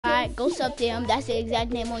Alright, go sub to him. That's the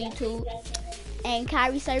exact name on YouTube. And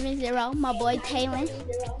Kyrie Serving Zero, my boy Taylor.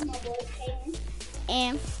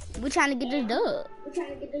 And we're trying to get this dub.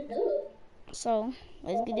 So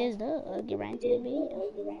let's get this dub. Let's get right into the video.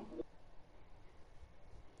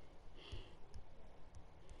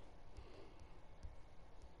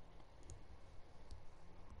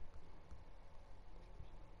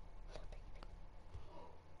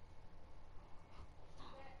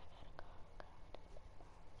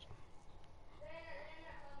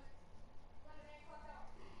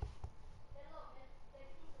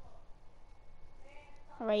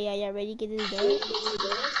 Alright, y'all ready to get this done?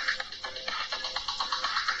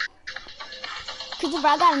 Christopher,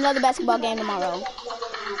 I got another basketball game tomorrow.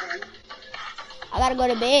 I gotta go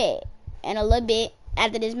to bed in a little bit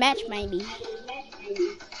after this match, maybe.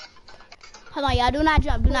 Hold on, y'all. Do not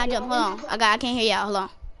jump. Hold on. I can't hear y'all. Hold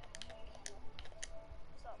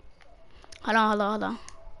on.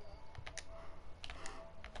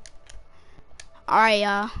 Alright,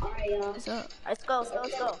 y'all. What's up? Let's go.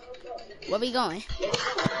 Where we going?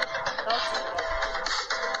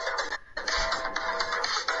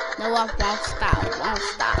 No, I won't stop.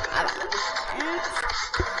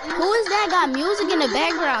 Who is that got music in the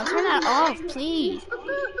background? Turn that off, please.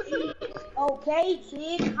 Okay,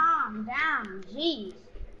 kid, calm down. Jeez.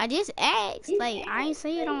 I just asked. Like, I ain't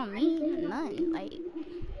say it on me. Nothing. Like,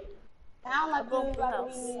 I don't like going to the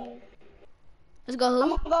house. Let's go, who? I'm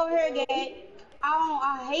gonna go over here, Gabe.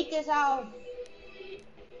 I hate this house.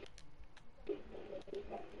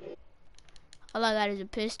 All I got is a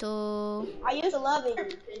pistol. I used to love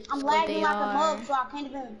it. I'm lagging like a mug, so I can't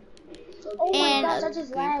even. Oh my gosh, I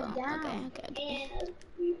just lagged down. Okay.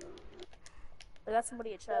 I got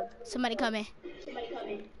somebody at Chubb. Somebody coming. It's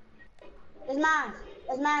mine,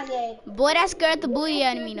 Gabe. Boy, that scared the booty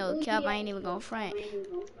out of me, though. Cap, I ain't even gonna front.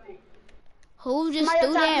 Who just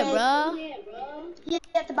threw that, bro? He's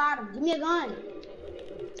at the bottom. Give me a gun.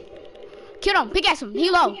 Kill him. Pickaxe him. He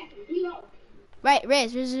low. Right,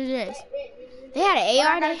 res. They had an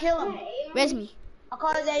AR there. Kill him. Res me. I'll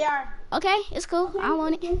call his AR. Okay, it's cool. I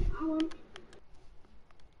want it.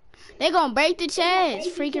 They gonna break the chest.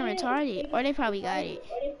 Freaking retarded. Or they probably got it.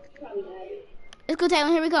 Let's go,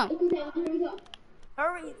 Taylor. Here we come.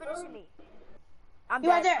 Hurry, he's finishing me. I'm You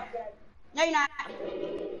right dead. there. No, you're not.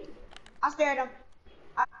 I spared him.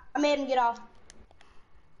 I made him get off.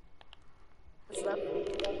 What's up?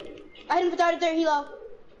 I hit him for 33, he low.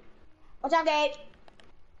 Watch out, Gabe.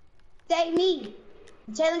 Save me.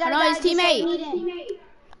 Taylor got his teammate.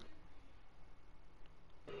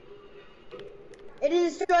 It didn't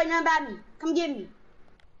destroy nothing about me. Come get me.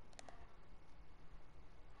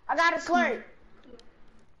 I got a slurp.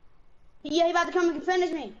 Yeah, he about to come and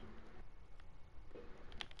finish me.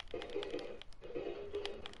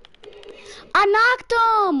 I knocked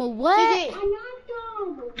him. What?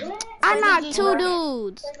 I knocked two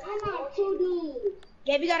dudes.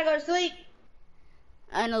 Gabe, you gotta go to sleep.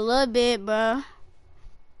 In a little bit, bro.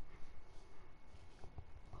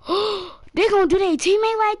 They gonna do their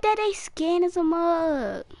teammate like that? They scared as a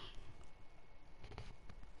mug.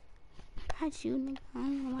 Not you, nigga. I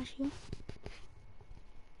don't wanna watch you.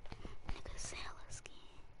 Nigga, sailor skin.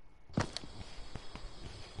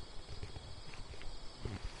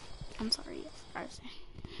 I'm sorry, person.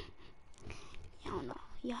 Y'all know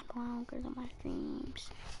I don't curse on my streams.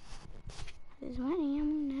 There's money on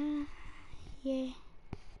me now, yeah.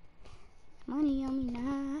 Money on me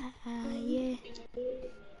now, yeah.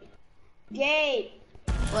 Gabe.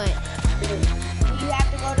 What? You have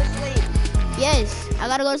to go to sleep. Yes, I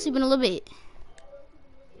gotta go to sleep in a little bit.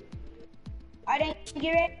 Alright, then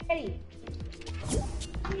get ready.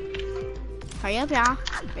 Hurry up, y'all.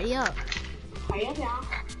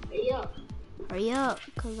 Hurry up,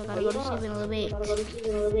 cause I gotta go to sleep in a little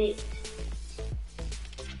bit.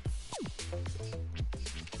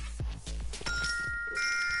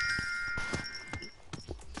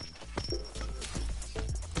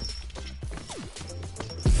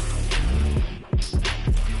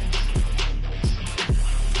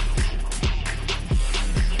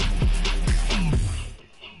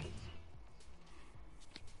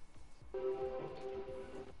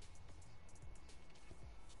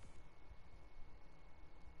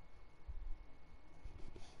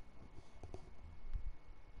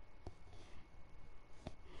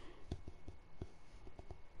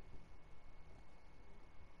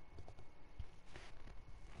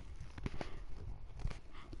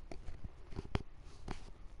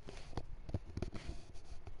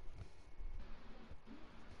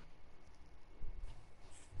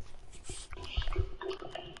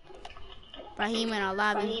 Raheem in our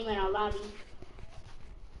lobby.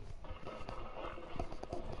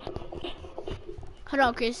 Hold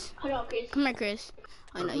on, Chris. Come here, Chris.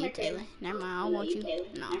 Oh, no, you Taylor. Never mind, I don't want you.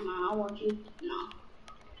 No.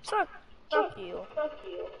 Fuck you.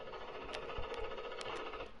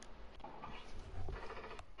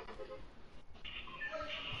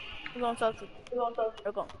 We're gonna talk to you.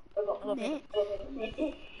 We're going. Bet.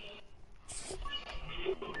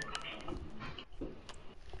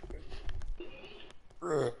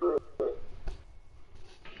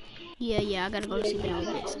 Yeah, I gotta go to sleep in a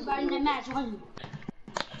little bit.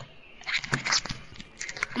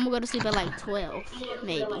 I'm gonna go to sleep at like 12,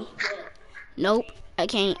 maybe. Nope, I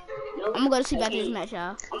can't. I'm gonna go to sleep after this match,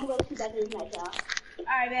 y'all.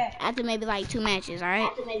 Alright, bet. After maybe like 2 matches, alright?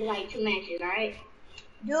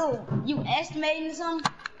 Dude, you estimating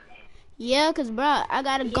something? Yeah, cause bruh, I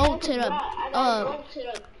gotta go to the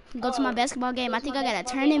go to my basketball game. I think I got a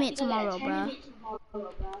tournament tomorrow, bruh.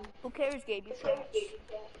 Who cares, Gabe? You trash.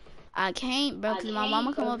 I can't, bro, cause my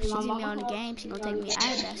mama come up, she see me on the game, she gonna take me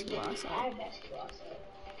out of basketball. So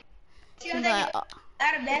She gonna take you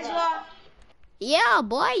out of basketball? yeah,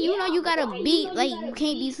 boy, you know you gotta be like you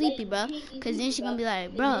can't be sleepy, bro, cause then she gonna be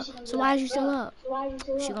like, bro, so why is you still up?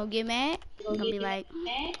 She gonna get mad. Gonna be like,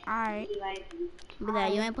 alright. Be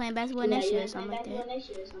like, you ain't playing basketball next year or something like that.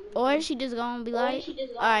 Or she just gonna be like,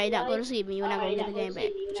 alright, now go to sleep and you're not gonna get the game back.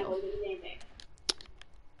 So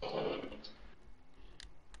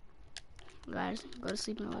guys, go to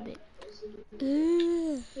sleep in a little bit. What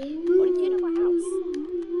are you doing in my house?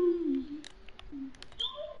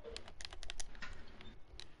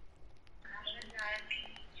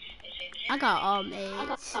 I got all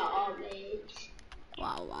meds.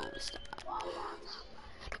 Wow, stop.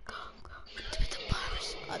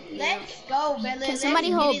 Let's go, Bella. Can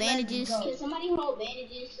somebody hold bandages?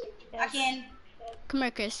 I can. Come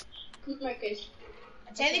here, Chris.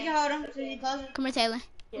 Taylor can hold them. So you closer. Come here, Taylor.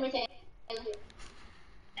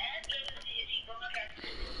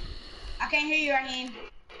 I can't hear you, Raheem.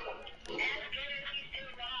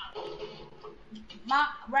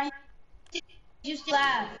 Raheem, you still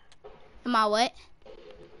live? Am I what?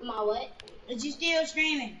 Is you still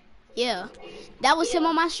streaming? Yeah. That was him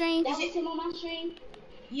on my stream?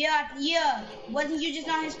 Yeah. Wasn't you just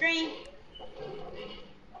on his screen?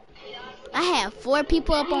 I had 4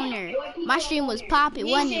 people up on there. My stream was popping,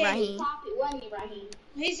 wasn't it, Raheem?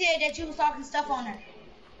 He said that you was talking stuff on her.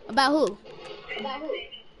 About who?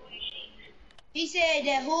 He said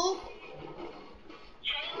that who?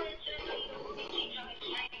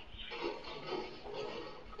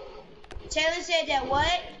 Taylor said that what?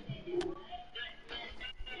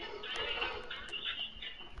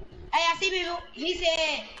 Hey, I see people. He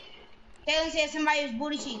said, Taylor said somebody was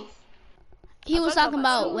booty cheeks. He was talking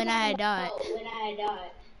about when I had died.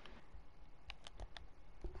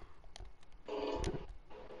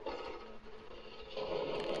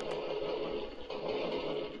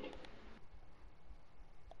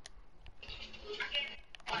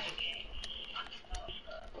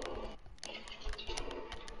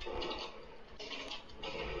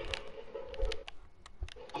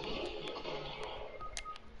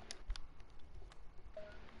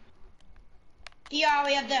 He all the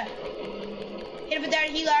way up there. Hit him for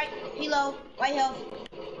 30. He low. White health.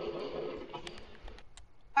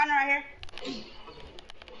 Partner right here.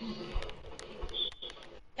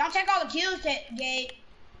 Y'all check all the kills, Gabe.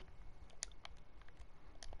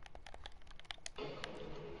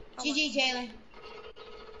 GG, Taylor.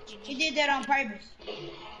 She did that on purpose.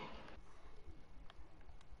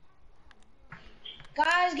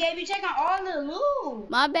 Guys, Gabe, you checking all the loot.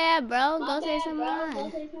 My bad, bro. Go say some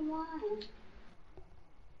line.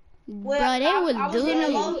 Bro, they was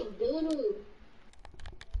doo-doo.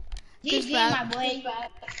 GG, my boy.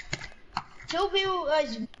 2 people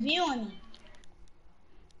was viewing me.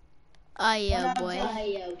 Oh, yeah,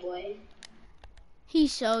 boy. He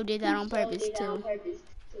sure did that on purpose, too.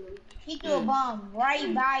 He threw a bomb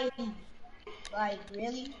right by him. Like,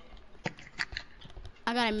 really?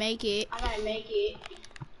 I gotta make it.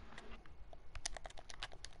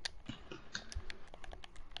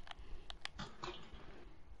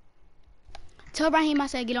 Tell Raheem I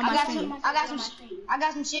said get on my stream. I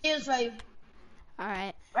got some shields for you.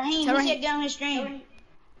 Alright. Raheem, he said get on his stream.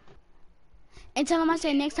 And tell him I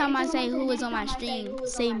said next time I say who was on my stream,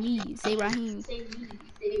 say me. Say Raheem.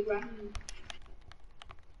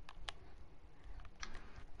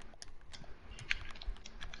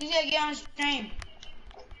 He said get on his stream.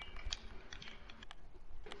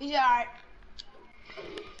 He said alright.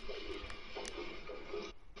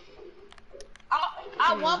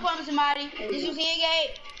 I walk on somebody. Did you see it,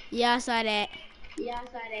 Gabe? Yeah, I saw that.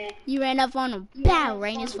 You ran up on him. Pow,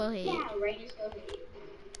 right in his forehead.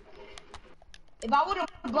 If I would have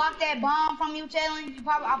blocked that bomb from you, Tryn,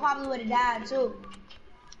 I probably would have died too.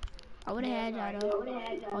 I would have had y'all though.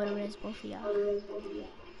 I would have raised both of y'all.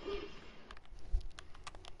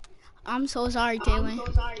 I'm so sorry, Tryn.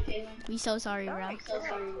 We so sorry, bro.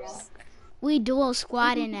 We duo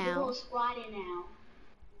squatting now.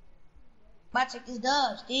 But check this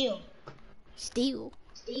dub, still. Still.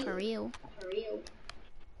 For real.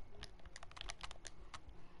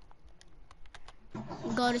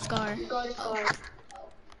 Go to Scar. Oh.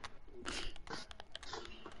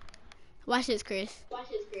 Watch this, Chris.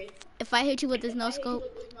 If I hit you with this no scope,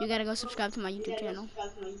 you gotta go subscribe to my YouTube channel.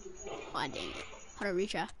 Oh, dang it. Hold on,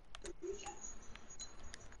 retry.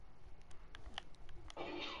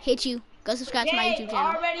 Hit you. Go subscribe to my YouTube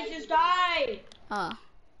channel. Already subscribed. Oh.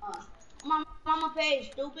 My mama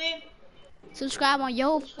page, stupid. Subscribe on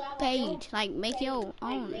your page. Like, make your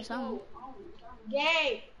own or something.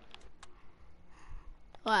 Yay.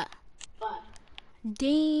 What?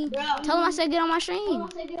 Dang. Bro. Tell him I said get on my stream.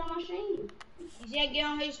 He said get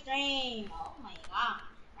on his stream. Oh my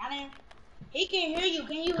god. He can hear you.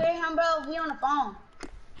 Can you hear him, bro? He on the phone.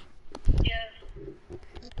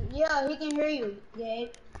 Yeah, he can hear you. Yeah.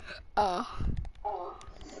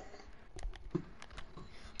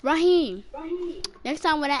 Raheem. Next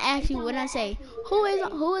time when I ask you, when I say who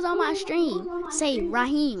is on my stream, say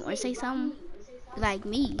Raheem or say something like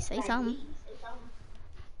me. Say something.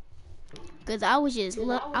 Cause I was just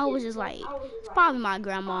like probably my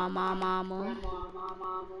grandma, my mama.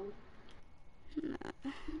 Nah.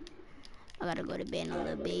 I gotta go to bed in a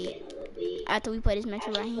little bit. After we play this match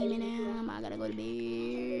with Raheem and him, I gotta go to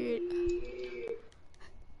bed.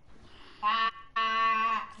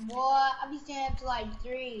 Boy, I be staying up to like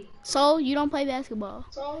 3. So you don't play basketball?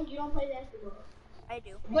 I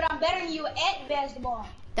do. But I'm better than you at basketball.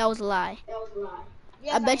 That was a lie.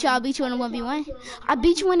 Yes, I bet you I'll beat you in a 1v1. I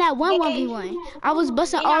beat you in that 1v1. I was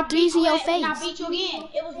busting all threes in your face. And I beat you again.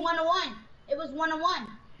 It was 1-1.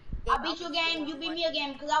 I beat you again. You beat me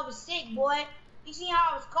again because I was sick, boy. You see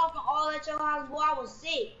how I was coughing all at your house, boy? I was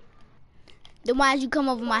sick. Then why did you come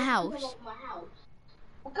over my house?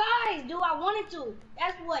 Well, guys, dude, I wanted to.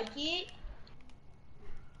 That's what, kid.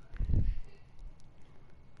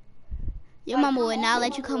 Your mama would not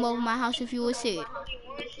let you come over my house if you were sick.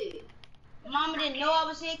 Mama didn't know I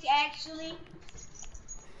was sick, actually.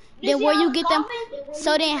 Then where you get them?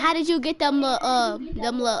 So then, how did you get them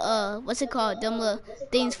what's it called? Them little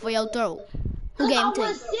things for your throat? Who gave them to you? I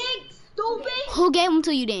was sick, stupid. Who gave them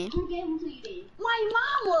to you then? My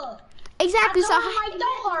mama. Exactly. So my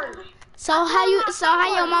daughter.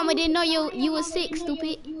 how your mama didn't know you was sick,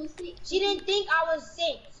 stupid? She didn't think I was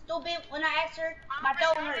sick, stupid. When I asked her, my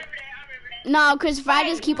throat hurt. No, Christopher, I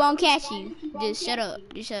just keep on catching you. Just shut up.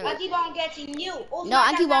 I keep on catching you. Also, No,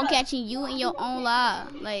 I keep on catching you in your own lie.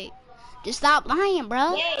 Like, just stop lying,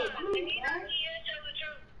 bro.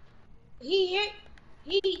 Yeah.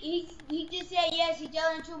 He just said yes. He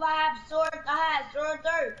telling the truth. I had sore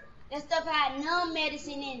throat. That stuff had numb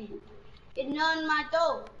medicine in it. It numbed my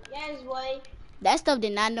throat. Yes, boy. That stuff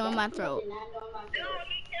did not numb my throat.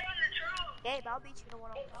 Gabe, I'll beat you in a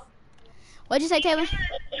 1-on-1. What'd you say, Taylor? I'll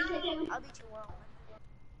beat you in 1-on-1.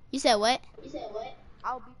 You said what?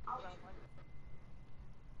 I'll beat you in 1-on-1.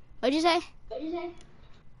 What'd you say?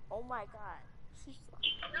 Oh my god.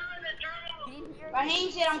 You didn't hear me?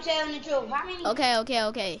 Raheem said I'm telling the truth. How many?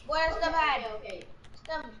 Okay. Boy, that stuff had.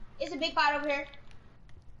 Stuff. It's a big pot over here.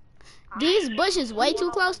 These bushes way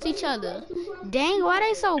too close to each other. Dang, why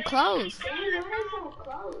they so close?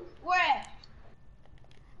 Where at?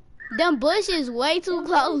 Them bushes way too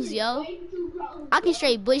close, yo. I can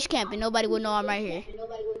straight bush camp and nobody would know I'm right here.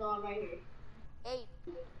 Hey,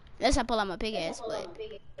 Unless I pull out my big ass, but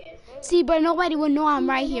see, bro, nobody would know I'm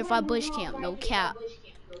right here if I bush camp. No cap.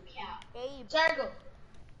 Gabe. Circle.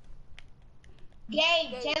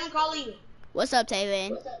 Gabe, Taylor, call you. What's up,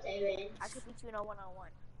 Taven? I could beat you in a 1-on-1.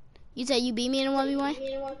 You said you beat me in a 1v1?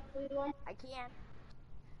 I can.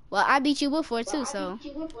 Well, I beat you before too, so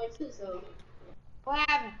What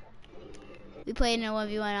happened? we played in a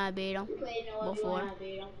 1v1 and I beat him before.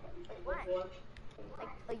 What? Like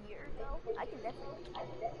a year ago? I can definitely.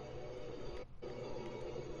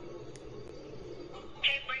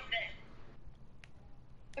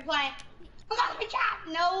 You're playing. Come on, good job.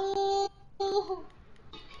 No.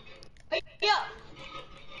 Yeah.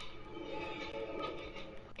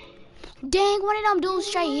 Dang, one of them dudes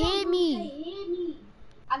straight hit me.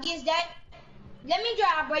 I guess that. Let me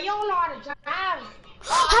drive, bro. You don't know how to drive.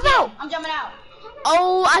 Hop out! I'm jumping out.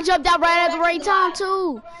 Oh, I jumped out right at the right time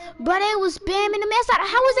too. But they was spamming the mess out.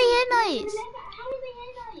 How was they hitting us?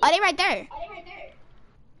 Oh, they right there.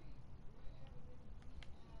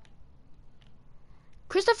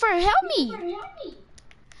 Christopher, help me.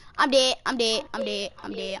 I'm dead. I'm dead. I'm dead.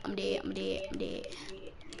 I'm dead. I'm dead. I'm dead. I'm dead.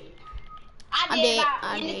 I'm dead.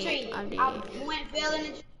 I'm dead. I'm dead. I went fell in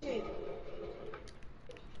the tree.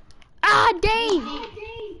 Ah, dang.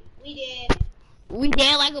 We did. We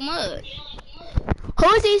dead like a mug.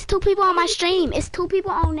 Who is these 2 people on my stream? It's 2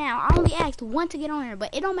 people on now. I only asked 1 to get on here,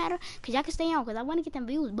 but it don't matter because y'all can stay on because I want to get them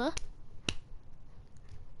views, buh.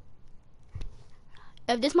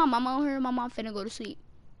 If this my mama on here, my mom finna go to sleep.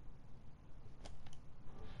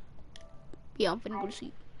 Yeah, I'm finna go to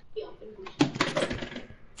sleep.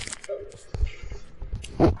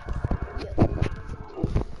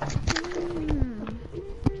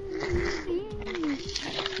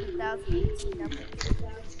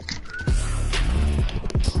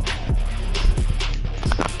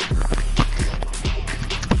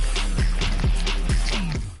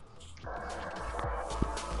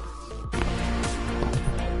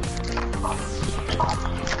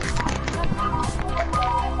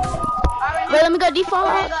 Wait, let me go default.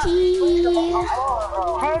 Yeah.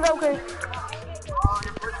 Hang up, Chris.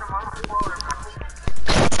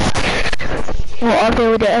 Well, I'll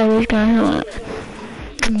go with the Irish guy.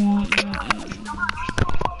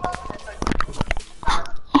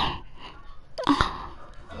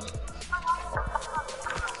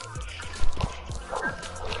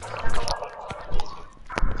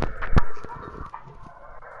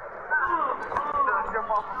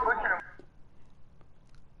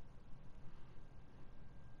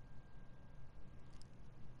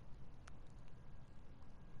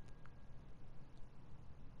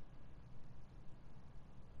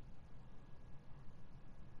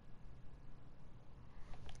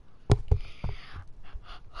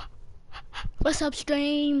 What's up,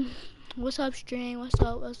 stream? What's up, stream? What's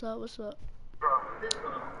up? What's up? What's up?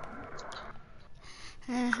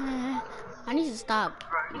 I need to stop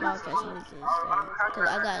broadcasting this because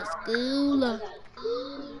I got school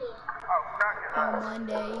on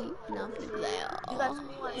Monday and I'm gonna be like, oh,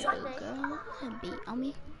 girl, that beat on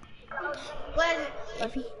me.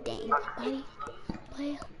 Every day, body,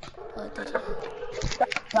 play, attention.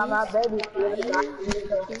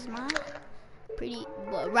 This is my pretty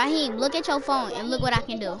boy. Raheem, look at your phone and look what I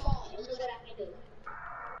can do.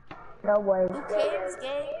 No way. You can't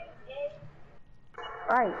skate.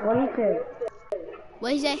 Alright, what do you say?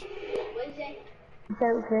 What you say? You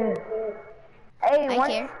said we can. Hey, I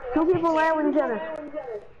care. 2 people land with each other.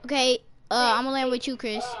 Okay, I'm gonna land with you,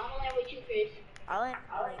 Chris. I'll land.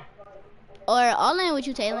 Or I'll land with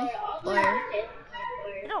you, Taylor. Or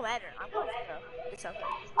It don't matter. I'm going to go. It's okay.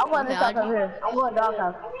 I'm going Okay, this house over here. I'm going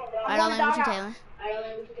doghouse. Alright, I'll land with you, Taylor.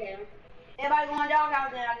 Everybody going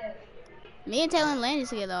doghouse then, I guess. Me and Taylor landed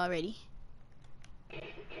together already.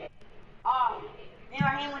 Oh, me and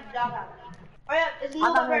Raheem went to doghouse. Hurry up, it's move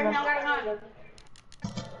up here. Now got a gun.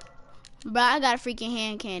 Bro, I got a freaking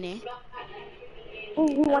hand cannon. He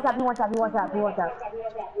wants out.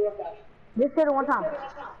 Just hit it 1 time.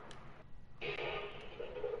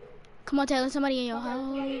 Come on, Taylor, somebody in your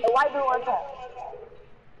house. The white dude 1 time.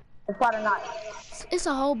 It's probably not. It's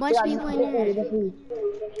a whole bunch of people in there.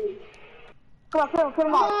 Come on, kill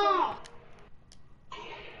him all.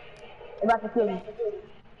 They're about to kill you.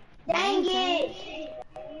 Dang it!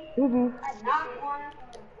 GG. I knocked one.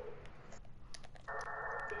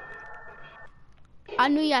 I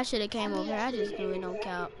knew y'all should have came over here. I just knew it don't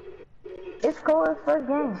count. It's cool, it's first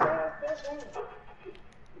game.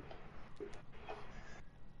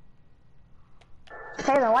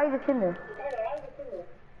 Taylor, why are you just sitting there?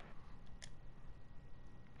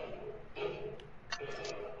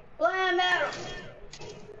 Blame metal.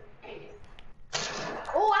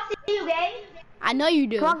 Oh, I see you, Gabe. I know you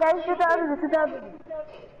do. Come on, guys, shoot the others.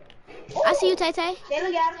 I see you, Tay Tay.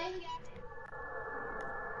 Taylor got it.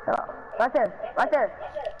 Right there.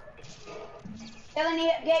 Taylor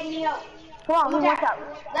gave me help. Come on, we watch out.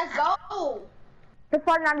 Let's go. This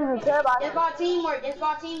part not even care about It's it. called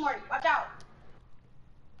teamwork. Watch out.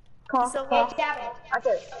 Come on, So Hey, tap it. right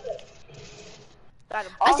there. Got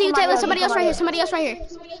him. I see you, Taylor. Somebody else right here. Somebody Somebody else right here.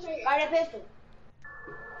 Got that pistol.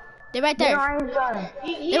 They're right there. They're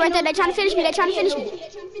right there. They're trying to finish me.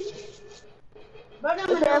 Bro, no,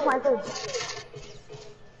 It's there, no. my face.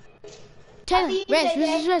 Taylor, rest.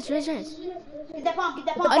 Get that pump.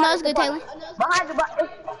 Oh, no, it's good, Taylor. Behind you, but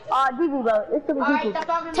it's GG, bro. It's 2 Alright, people. stop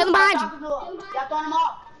talking to Tell me. him behind Stop talking to him.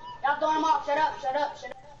 Y'all throwing them off. Shut up.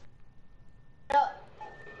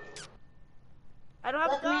 I don't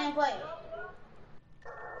have Let a the man gun. play.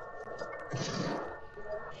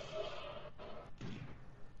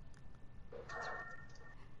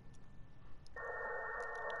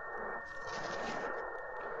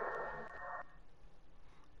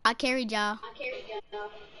 I carried y'all.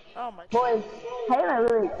 Oh my god. Boy, Taylor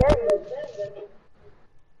really serious.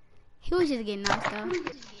 He was just getting knocked out.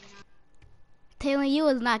 Taylor, you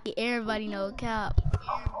was knocking everybody no cap.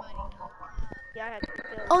 Yeah, I had 2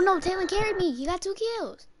 kills. Oh no, Taylor carried me. He got 2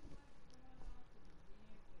 kills.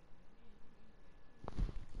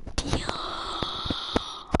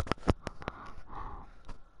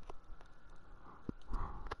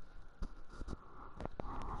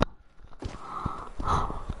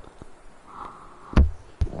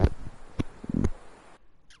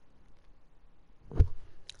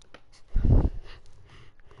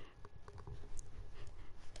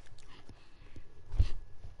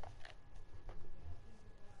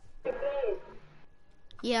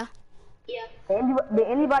 Yeah. Did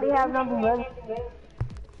anybody have number 11?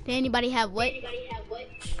 Did anybody have what? You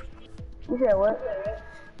said what?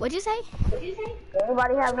 What'd you say? Did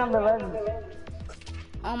anybody have number 11?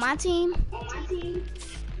 On my team?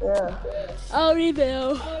 Yeah. Oh,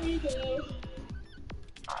 Rebel.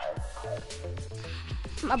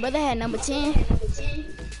 My brother had number 10.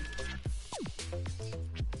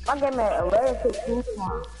 My game at 11-16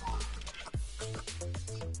 tomorrow.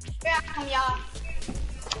 Here I come, y'all.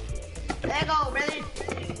 Let go, brother.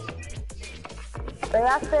 But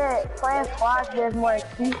I said playing squads there's more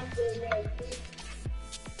excuse.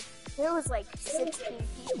 There was like 16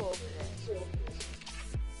 people over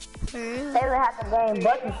there. Taylor had the game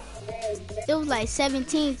bucket. It was like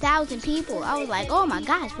 17,000 people. I was like, oh my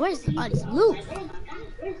gosh, where's all this loot?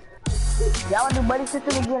 Y'all wanna do buddy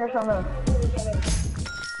system again or something else?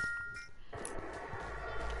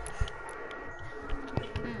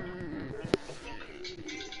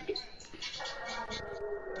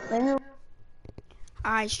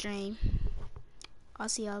 Alright, stream. I'll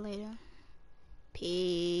see y'all later.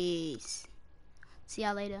 Peace. See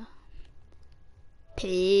y'all later.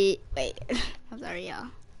 Peace. Wait. I'm sorry, y'all.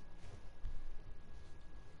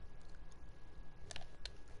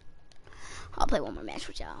 I'll play one more match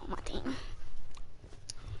with y'all on my team.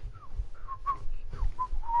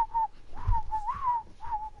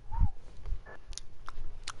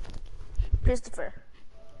 Christopher.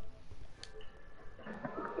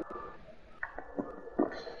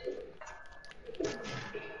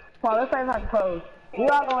 Come on, let's play like pros. We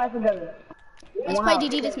all gonna rest together. Let's play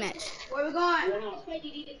DD this match. Where we going?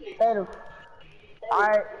 Taylor.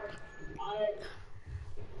 Alright.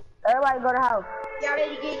 Everybody go to the house. Y'all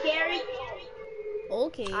ready to get carried?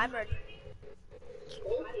 Okay. I'm ready.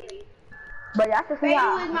 But y'all should see Fatal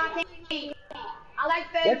how. is my team. I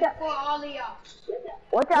like Fatal What's that? before all of y'all.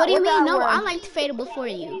 What do you mean? No, I like Fatal before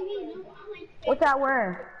you. What y'all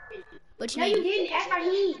wearing? What you No, you mean? didn't. Act like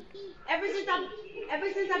he. Ever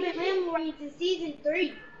since I've been playing with you since season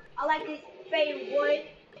 3, I like this Fatal, boy.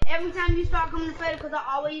 Every time you start coming to Fatal, because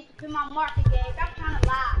I always used to put my mark again. Stop trying to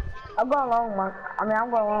lie. I'm going long, man. I'm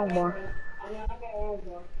going long, boy.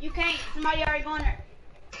 You can't. Somebody already going there.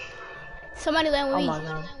 Somebody let Oh me. my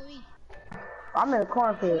god. I'm in the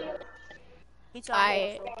cornfield. He told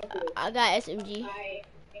me. I got SMG.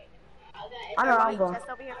 I know I'm going. Chest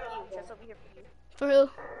over here for you. Chest over here for you. For who? Oh,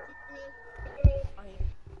 he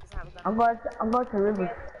doesn't have a gun. I'm going to the river.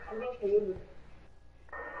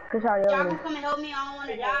 Cause y'all Y'all over can there. come and help me. I don't want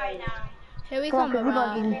to die now. Here we Come on, come, cause we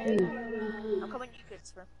gonna around. give you food. I'm coming to you,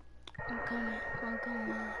 Christopher. I'm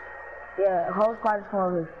coming. Yeah, whole squad is from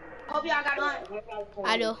over here. Hope y'all got one.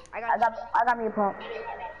 I do. I got me a pump.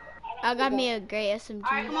 I got me a great SMG.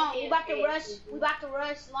 Alright, come on. We about to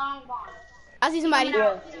rush long bomb. I see somebody. Coming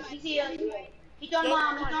out. He see us. He throwing the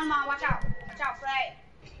bomb. Watch out. Flag.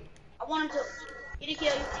 I want him to. He didn't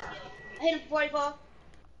kill you. I hit him for 44.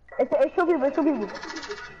 It's two people.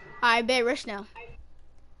 Alright, bet rush now.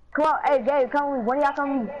 Come on, hey Gabe, come with me. One of y'all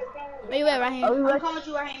come with me. Where you at, right here? I'm coming with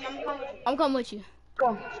you, Raheem. I'm coming with you.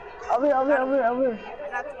 Come. Over here. I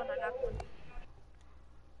knocked one.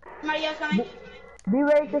 Somebody else coming. Be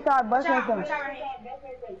ready to start Watch busting out, something.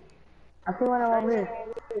 Raheem. I see one of them over here.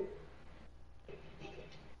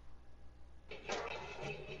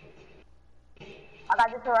 I got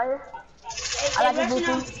this one right here. I got this rushing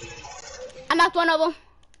blue up. too. I knocked one of them.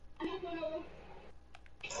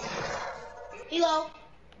 He low.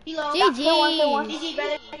 GG. GG,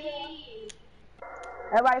 brother.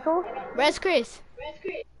 Everybody cool? Where's Chris? This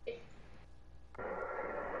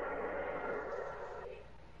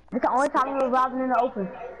is the only time we reviving in the open.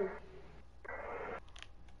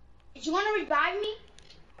 Did you want to revive me?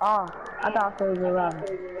 Oh, I thought I was reviving.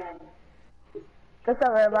 What's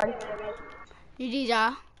up, everybody? GG,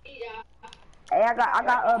 y'all. Hey, I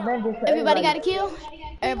got bandages for Everybody got a kill?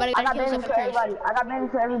 Everybody I got got a kill bandages except for for Chris. everybody. I got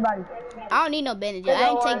bandages for everybody. I don't need no bandages. I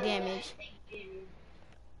ain't take damage.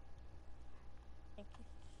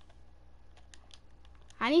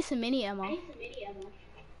 I need some mini ammo.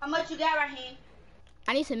 How much you got, Raheem?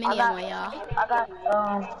 I need some mini ammo, y'all. I got,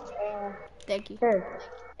 Thank you. here.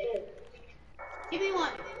 Give me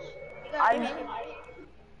one. You got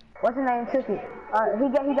What's his name? Took it. He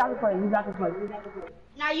dropped it for you. He dropped it for you.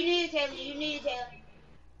 Nah, you need it, Taylor. You need it, Taylor.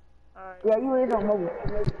 Alright. Yeah, you is on mobile.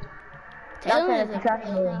 Not saying it's a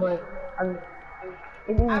traffic move, but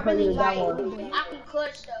it's easy I for you really to like. download. I can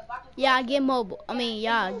clutch stuff. Y'all get mobile. I mean,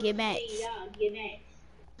 y'all get max.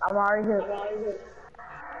 I'm already here.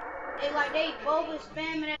 They both was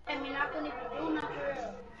spamming at me and I couldn't even do nothing for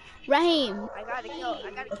real. Raheem, I gotta kill.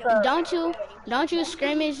 don't you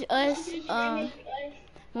scrimmage us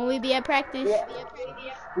when we be at practice?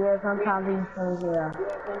 Yeah, sometimes he says,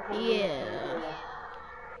 Yeah.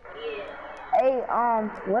 Hey,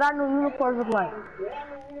 what our new uniforms look like?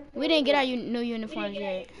 We didn't get our new uniforms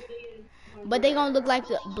yet, but they gonna look like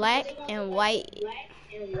the black and white.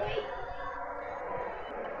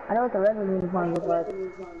 I know what the regular uniforms look like.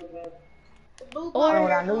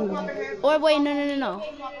 Or wait, no.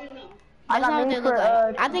 That's not what they look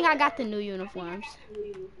like. I think I got the new uniforms.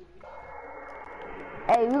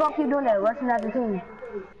 Hey, we gonna keep doing that, rushing at the team.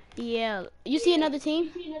 Yeah. You see another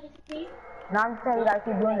team? No, I'm just saying we gotta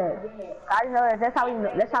keep doing that. I just know that's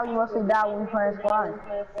how we mostly die when we play squad.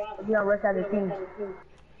 If you don't rush at the team.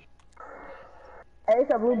 Hey,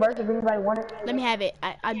 it's a blue burst if anybody want it. Let me have it.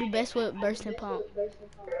 I do best with burst and pump.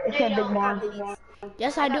 It's a big mom.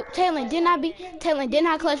 Yes, I do. Taylor, didn't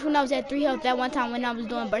I clutch when I was at 3 health that one time when I was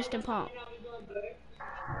doing burst and pump?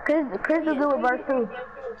 Chris will do with burst too.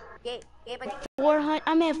 400.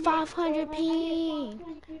 I'm at 500 ping.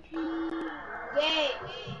 Yeah.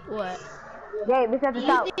 What? Yeah, it's at the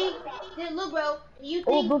top. Look, bro. You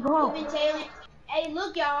think you and Taylor? Hey,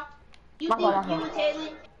 look, y'all. You think you and Taylor?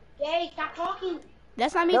 Hey, stop talking.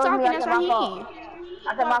 That's not me talking. That's Raheem.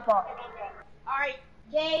 I said my fault. All right,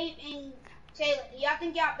 Gabe and Taylor. Y'all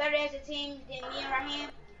think y'all better as a team than me and Raheem?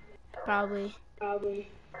 Probably. Gabe,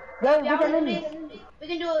 get the mini. We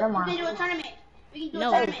can do a tournament. We can do a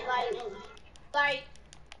tournament like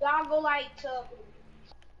y'all go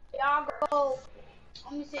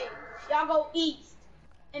let me see. Y'all go east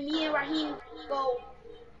and me and Raheem go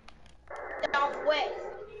southwest.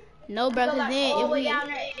 No, bro, cause then if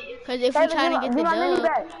we trying to get the dub,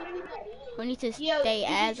 we need to stay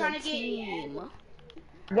as a team.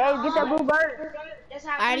 Gabe, get that blue bird. I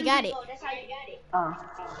already got it. That's how you got it.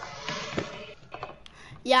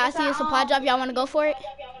 Yeah, I see a supply drop. Y'all wanna go for it?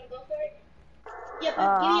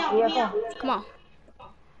 Yeah, give me on. Come on.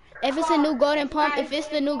 If it's a new golden pump, I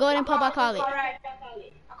call it. I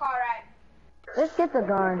call right. Let's get the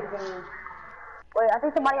gun. Wait, I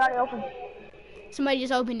think somebody already opened it. Somebody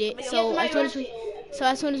just opened it. So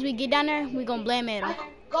as soon as we get down there, we gonna blame it.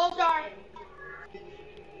 Go star.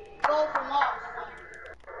 Go for lost.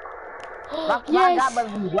 Yes.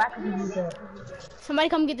 Somebody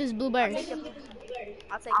come get this blue burst.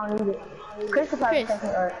 I'll take I don't need it. Chris. Chris,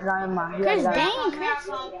 dang, Chris.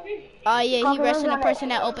 Oh yeah, he rushing the person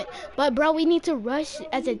that opened. But bro, we need to rush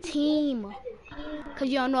as a team. Cause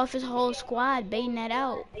you don't know if his whole squad baiting that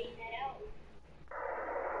out.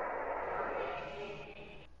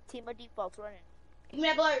 Team of defaults running. Give me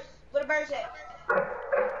that burst. Where the burst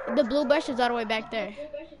at? The blue burst is all the way back there.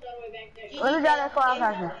 Let me drive that car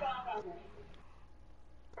faster.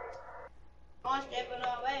 On stepping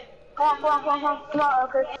away. Come on,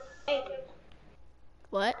 Chris.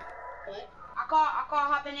 What? I call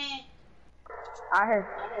hopping in. I heard.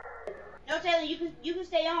 No, Taylor, you can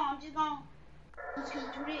stay on. I'm just gonna do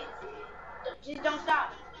this. Just don't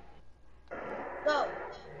stop. Go.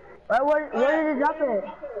 Wait, where did it drop it?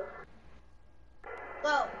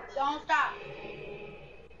 Go. Don't stop.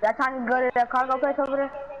 That time you go to that cargo place over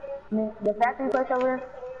there? The factory place over there?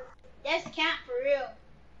 That's camp for real.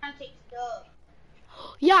 I'm trying to take stuff.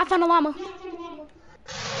 Yeah, I found a llama. I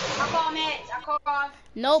call Max.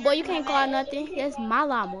 No, boy, you can't call nothing. That's my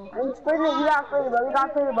llama. We split it, we got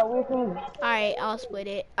split it, but we're team. Alright, I'll split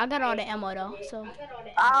it. I got all the ammo though, so.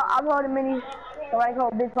 I'm holding minis, so I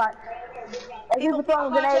hold big pot. And people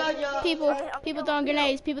throwing grenades. People throwing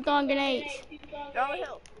grenades. Down the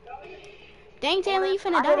hill. Dang, Taylor, you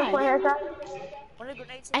finna die.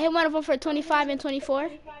 I hit one of them for 25 and 24.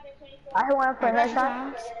 I hit one for a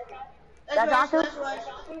headshot. That's awesome.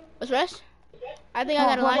 What's rush? I think I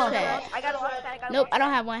got a launch pad. I got a launch pad. Nope, I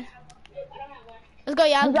don't have one. Let's go,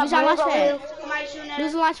 y'all. Use our launch pad.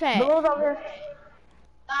 Use the launch pad.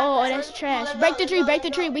 Oh, that's trash. Break the tree.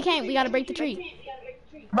 We can't. We gotta break the tree.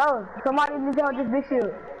 Bro, somebody needs to hold this big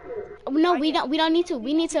shield. No, we don't need to.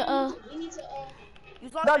 We need to Go,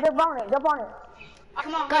 jump on it.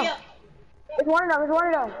 Come on, go. It's one of them. It's one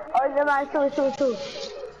of them. Oh, it's not. It's two. It's two. It's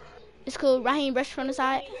two. It's cool. Raheem, rush from the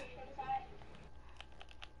side.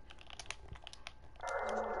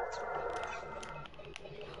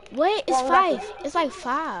 Wait, it's five. It's like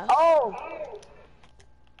five. Oh.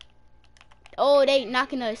 Oh, they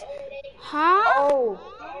knocking us. Huh? Oh.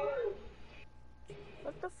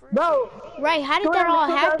 What the freak? Bro. Right, how did that all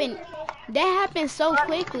happen? That happened so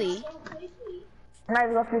quickly. I'm not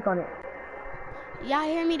even gonna speak on it. Y'all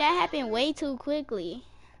hear me? That happened way too quickly.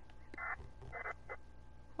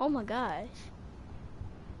 Oh my gosh.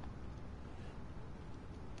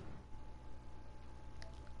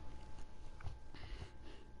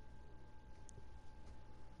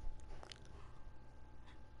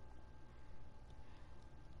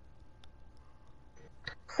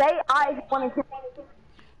 Say I if you want to count.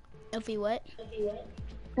 If we what? If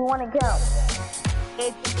you want to count.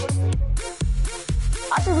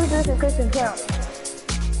 I think we should Christian count.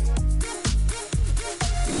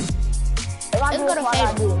 Let's go to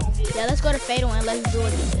Fatal. Yeah, let's go to Fatal and let's do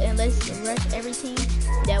it. And let's rush every team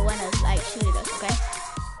that wanna like shoot at us, okay?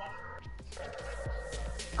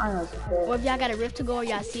 I know what you said. Or if y'all got a rift to go, or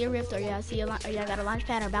y'all see a rift, or y'all see or y'all got a launch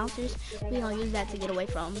pad or bouncers, we gonna use that to get away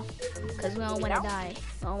from them. Cause we don't wanna die.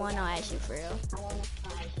 We don't want no action for real.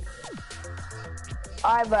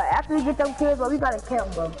 Alright, but after we get them kills, bro, we gotta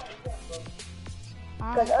count, bro.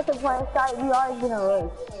 Cause us playing side, we always gonna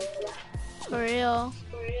rush. For real.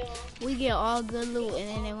 We get all good loot and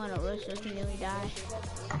then they wanna rush us and then we die.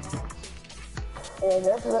 Yeah,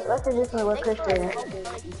 let's just what Christian.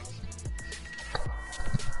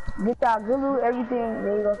 Get y'all good loot, everything,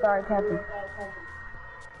 then you gonna start camping.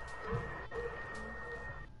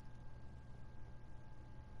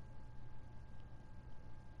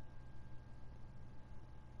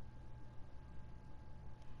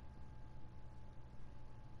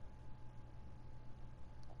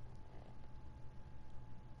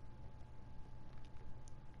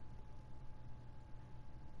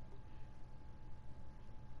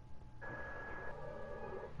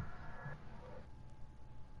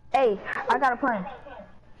 Hey, I got a plan.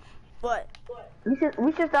 What? We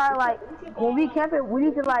should start like when we camping, we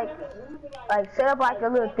need to like set up like a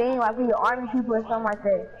little thing like for your army people or something like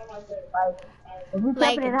that. Like if we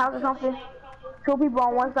camping in the house or something, 2 people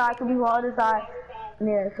on one side, 2 people on the other side, and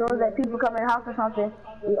then as soon as that people come in the house or something,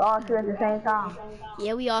 we all shoot at the same time.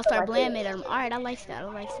 Yeah, we all start blaming them. Alright, I like that.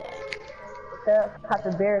 Set up type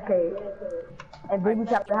of barricade, and then we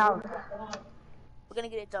cap the house. We're gonna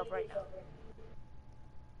get it done right now.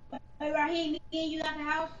 Hey, Raheem, me and you got the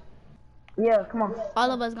house? Yeah, come on. All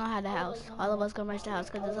of us gonna have the house. All of us gonna rush the house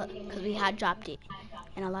because we had dropped it.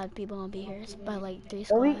 And a lot of people gonna be here. It's about like 3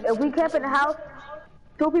 squads. If we camp in the house,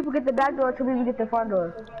 2 people get the back door, 2 people get the front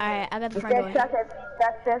door. Alright, I got the front door.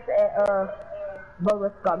 That's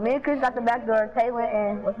me and Chris got the back door, Taylor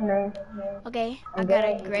and what's his name? Okay, I got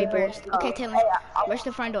a gray burst. Okay, Taylor, rush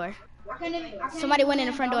the front door. Somebody went in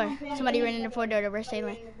the front door. Somebody ran in the front door to rush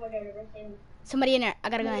Taylor. Somebody in there. I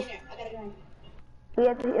got a gun.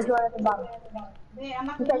 It's right at the bottom.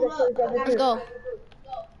 Let's go.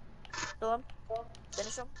 Kill him.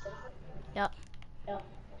 Finish him. Yep.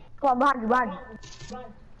 Come on, behind you.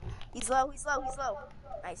 He's low.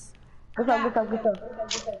 Nice. Good stuff.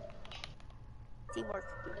 Teamwork.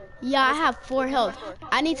 Yeah, I have 4 health.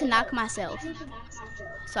 I need to knock myself.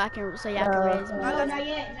 So y'all can raise me. Not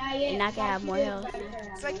yet. And I can have more health.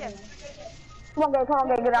 It's right there. Come on, guys,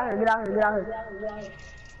 get out here.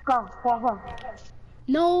 Come on.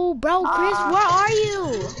 No, bro, Chris, where are you?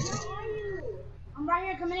 I'm right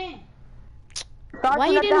here coming in. Why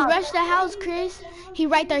you didn't rush the house, Chris? He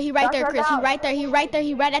right there, Chris. He right there. He right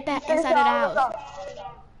at the inside of the house.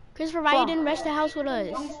 Christopher, why you didn't rush the house with us?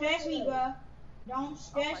 Don't stress me, bro. Don't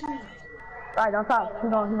stress me. Alright, don't stop. He's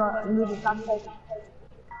gonna need to stop taking.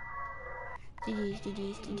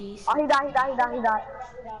 GG's. Oh, he died.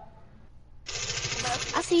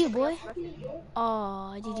 I see you, boy.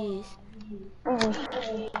 Oh, GG's.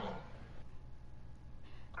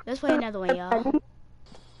 Let's play another one, y'all.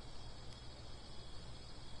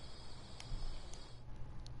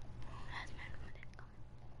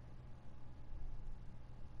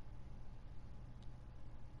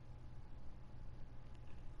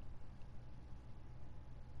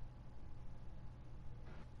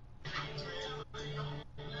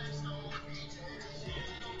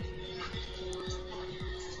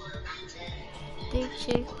 Big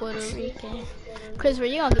chick, Puerto Rican. Christopher,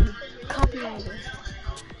 you gonna get copyrighted.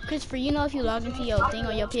 Christopher, you know if you log into your thing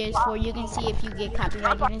on your PS4, you can see if you get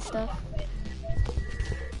copyrighted and stuff.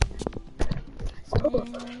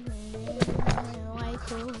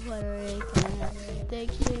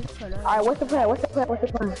 Alright, what's the plan?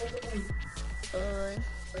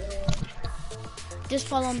 Just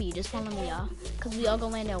follow me, y'all. Cause we all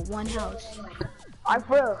gonna land at one house. Alright,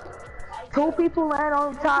 for real. 2 people land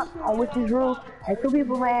on top, on which is roof, and 2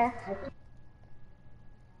 people land.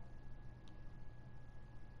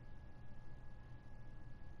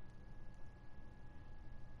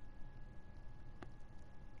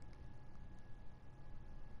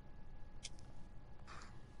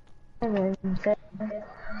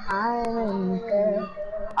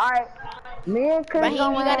 Alright, me and Chris Raheem, you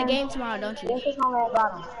got a land. game tomorrow, don't you? Me and Chris gonna land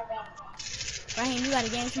bottom. Raheem, you got a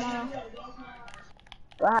game tomorrow?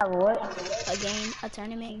 Do I have a what? A game, a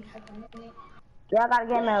tournament? Yeah, I got a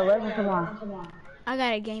game at 11 tomorrow. I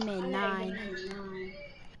got a game at 9.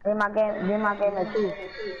 Then my game at 2.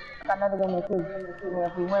 I got another game at 2. Yeah,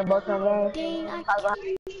 if we win both of them games, Dang, I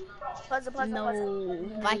probably gonna... Puzzle. No,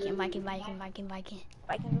 Viking. Viking. Yeah,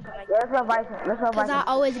 let's go Viking. Cause I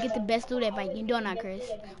always get the best loot at Viking. Do not, Chris.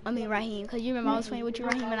 I mean Raheem. Cause you remember I was playing with you,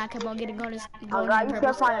 Raheem, and I kept on getting going Oh God, you purple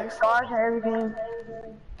kept finding stars. stars and everything.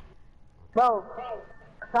 Bro,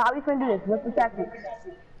 so how we finna do this? What's the tactics?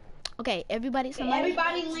 Okay, somebody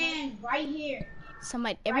land right here.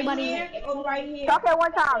 Everybody. Right here, go right here. Talk at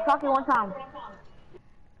one time.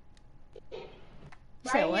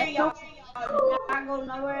 Say what? Here, y'all. Not go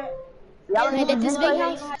nowhere. Y'all Wait, at this big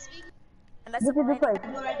house? And that's This is the place.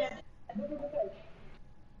 Go right there.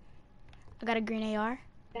 I got a green AR.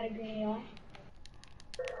 I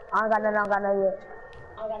don't got nothing yet.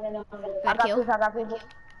 I got kill. people.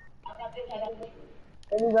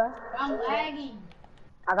 There you go. I'm lagging.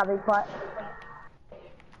 I got big pot.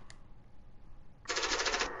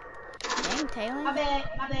 Dang, My Taylor. bad.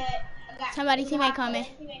 I got Somebody teammate coming.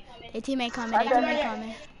 They teammate coming.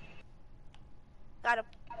 Got him.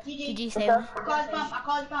 GG, Taylor. I call his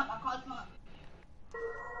pump.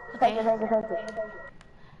 Take Okay. it.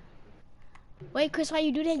 Wait, Chris, why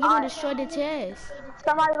you do that? You gonna destroy the chest.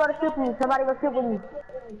 Somebody go to skip me.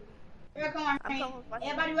 Here, come on. I'm coming with my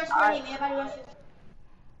Everybody rush for him. Everybody rush.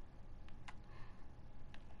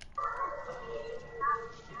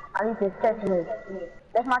 I need to test this.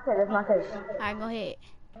 That's my test. Alright, go ahead.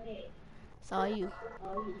 It's all you.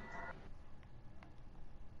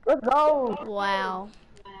 Let's go. Wow.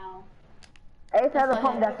 Hey, tell the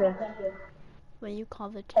pump that there. When you call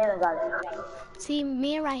the Taylor got it. See,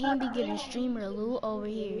 me and Raheem be getting streamer loot over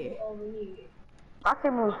here. I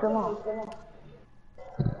can move, come on.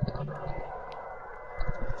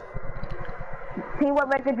 Teamwork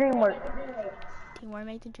make the dream work. Teamwork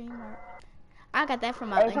make the dream work. I got that from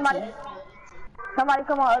my Hey, auntie. somebody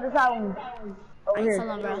come on the other side with me. Over Alright, here. hold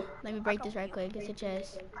on, bro. Let me break this right quick. It's a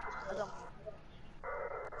chest.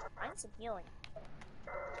 I need some healing.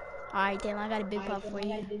 Alright, Taylor, I got a big pop for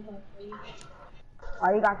you. Oh,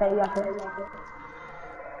 you got that.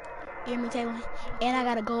 You hear me, Taylor? And I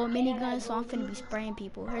got a gold minigun, so I'm finna be spraying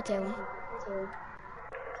people. Here, Taylor.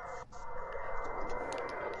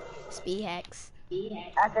 Speed hacks.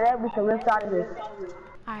 After that, we can lift out of this.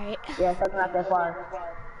 Alright. Yeah, so it's not that far.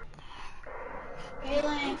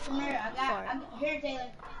 Taylor, come here. Here,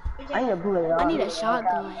 Taylor. I need a bullet, y'all. I need a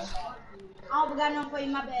shotgun. I don't got nothing for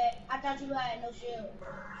you, my bad. I thought you had no shield.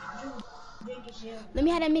 Drink your shield. Let me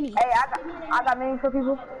have that mini. Hey, I got minis for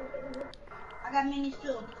people. I got minis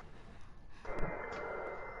too.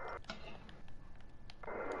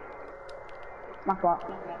 My fault.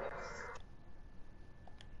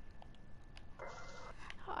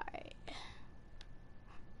 Alright.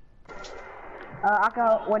 I can,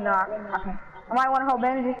 well, no, I can. Somebody want to hold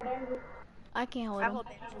bandages? I can't hold I him. hold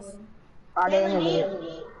bandages. Oh, they Taylor in here.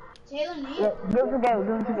 needs. Taylor needs. Yeah, give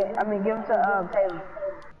them to Gabe. I mean, give them to Taylor.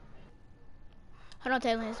 Hold on,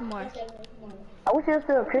 Taylor. There's some more. I wish it was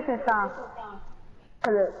still Christmas time.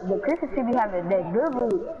 Cause the Christmas should be having that good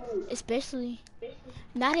loot. Especially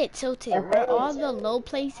not at Tilted, where all the low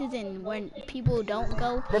places and when people don't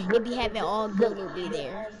go, they be having all good loot be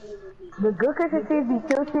there. The good Christmas trees be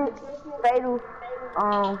tilted, fatal,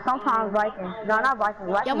 sometimes Vikings. No, not Vikings.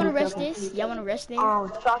 Y'all wanna be rush tilted. this? Y'all wanna rush there?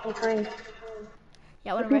 Stalking trees.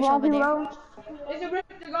 Y'all wanna rush over there? It's a rift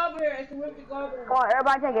to go over here. Come on,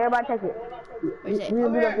 everybody take it. Where's it? We'll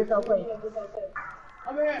beat up this whole place.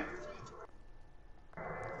 Over here.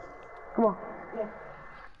 Come on.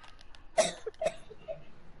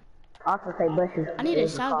 I also say bushes. I need a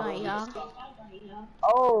shotgun, y'all.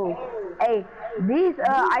 Oh, hey, these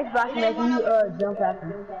ice blocks make you jump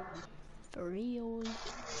faster. For real. I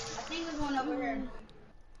think there's one over here.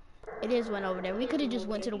 It is one over there. We could have just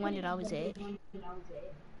went to the one that I was at. Come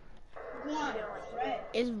on, right.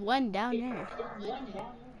 It's one down there.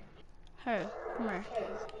 Her, come here.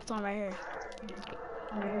 It's one right here.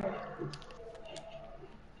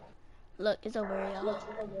 Look, it's over here, y'all.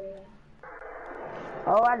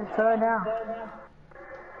 Oh, I just threw it down.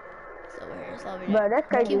 it's over Bro, there. that's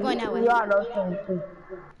crazy. Keep going that way. We are those things too.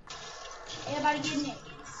 Everybody getting it.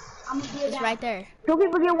 I'm gonna do it It's down. right there. 2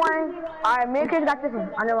 people get one. Alright, me and Chris got this one.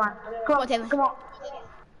 I know one. Come on, Taylor. come on.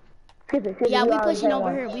 Skip it, skip it. Yeah, we already pushing had over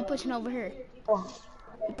one. here. We pushing over here. Come on.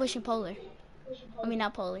 We pushing polar. I mean,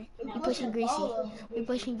 not polar. We pushing greasy. We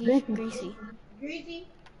pushing Greasy. greasy. Greasy.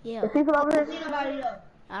 Yeah. There's people over I here. see nobody though.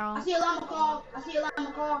 I I don't. see a llama call. I see a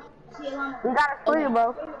llama call. I see a llama We call. got a split,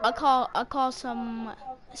 bro. I call some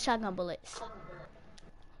shotgun bullets.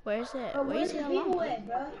 Where is it? But Where you where's see the the people llama? at,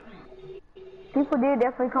 bro? People did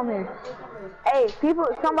definitely come here. Hey, people,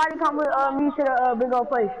 somebody come with me to the big old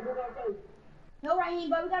place. No, Raheem,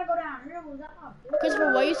 but we gotta go down here. What's up?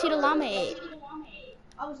 Christopher, where you see the llama at?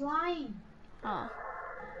 I was lying. Oh.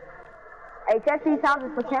 Hey, check these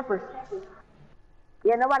houses for campers.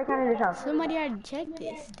 Yeah, nobody came in this house. Somebody already checked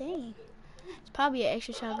this. Dang. It's probably an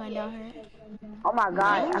extra shotgun down here. Oh my god,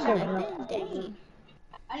 I Dang, can't like that. Dang.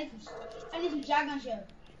 I need some shotgun shells.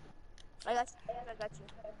 I got you.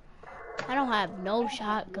 I don't have no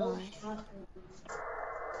shotgun.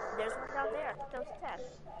 There's one down there. I think that was a test.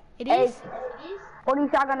 It Hey, is? what do you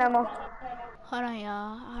shotgun ammo? Hold on,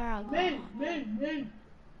 y'all. Hold on. Man.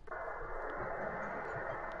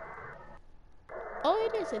 Oh,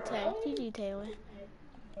 it is a tag. GG Taylor.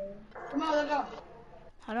 Come on, let's go.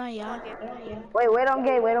 Hold on, y'all. Wait on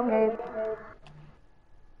gate, wait on gate.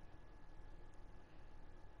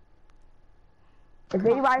 If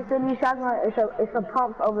anybody still needs shotgun, it's a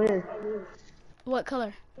pump over here. What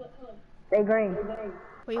color? They green.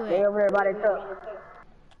 Where you They at? over there by the truck.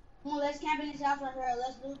 Come on, let's camp in this house right here.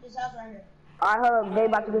 Let's loot this house right here. Alright, hold up, they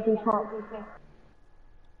about to get these pumps.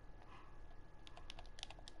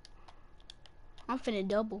 I'm finna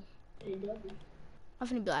double. I'm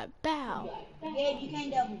finna be like, bow. Gabe, you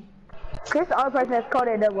can't double. Chris the only person that's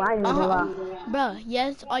coded double, I ain't even gonna lie. Bruh,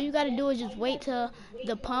 yes, all you gotta do is just wait till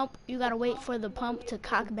the pump, you gotta wait for the pump to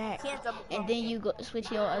cock back. Can't double And then you go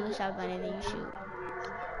switch your other shotgun and then you shoot.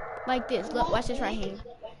 Like this, look, watch this right here.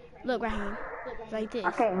 Look right here. Like this.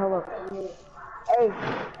 I can't, hold up. Hey,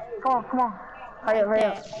 come on. Hurry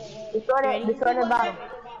up. Destroy that bottom.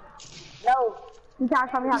 No, you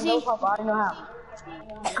can't tell me how to go pump, I already know how.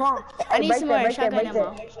 Come on. I need some more break shotgun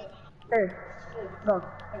ammo. Here, go.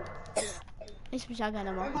 I need some shotgun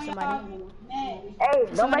ammo, somebody. Hey,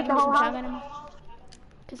 don't Somebody break the give me whole some house. shotgun ammo.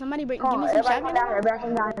 Can somebody give Come me on, some everybody shotgun come down here, ammo? everybody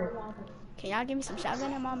come down here. Can y'all give me some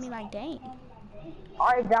shotgun ammo? I mean, like, dang.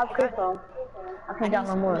 Alright, drop Chris on. I can't drop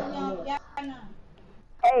no more. Yeah, I know.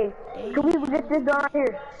 Hey, 2 people get this door right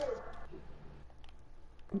here.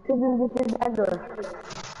 2 people get this back door.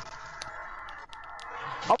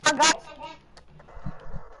 Oh my god.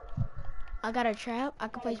 I got a trap. I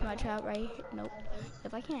can place my trap right here. Nope.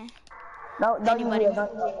 If I can. No, don't Anybody? use it.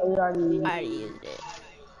 We already used I it. already used it.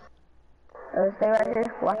 Stay right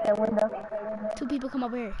here. Watch that window. 2 people come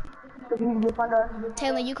over here. 2 people get front door.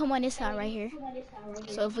 Taylor, you come on this side right here.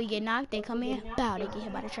 So if we get knocked, they come in. Bow, they get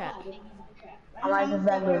hit by the trap. I'm right just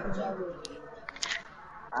back there.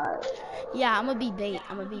 Alright. Yeah, I'm gonna be bait.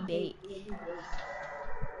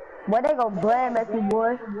 Boy, they go blam at you,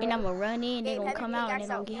 boy. And I'm gonna run in, they Gabe, gonna have your come out, and they pickaxe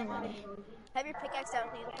gonna out. get hit by that. Have your pickaxe out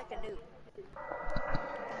so you look like a noob.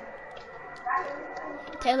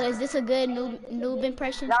 Taylor, is this a good noob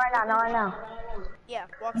impression? Not right now. Yeah,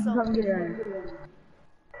 walk Come slow. get it right here.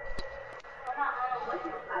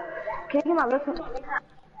 Can you get my listen?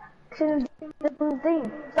 Shouldn't do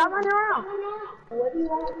thing. Stop running around. What do you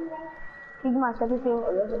want? Can you get my second field?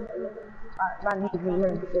 Not need to be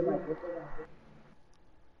like this.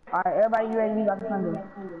 Alright, everybody, you ready? We got the thunder.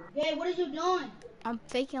 Gabe, what is you doing? I'm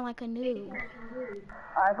faking like a noob.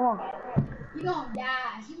 Alright, come on. You gonna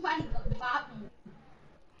die. You might go pop you.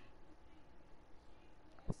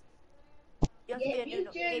 You have to be a Gabe, you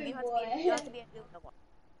noob. Gabe, tripping, you have to be a noob no more.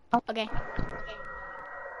 Okay.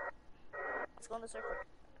 Let's go in the circle.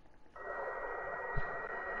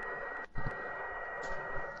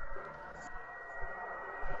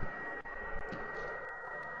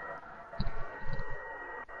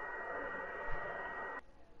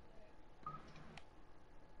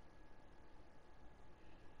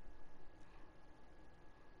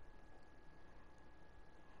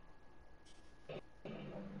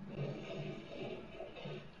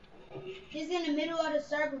 This is in the middle of the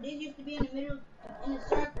circle. This used to be in the middle in the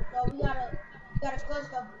circle. So we gotta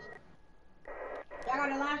clutch up. Y'all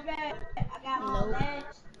got a launch pad? I got my Nope.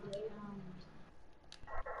 mats.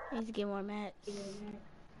 I need to get more mats.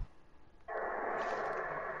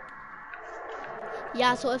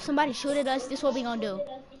 Yeah, so if somebody shoot at us, this is what we gonna do.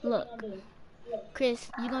 Look. Chris,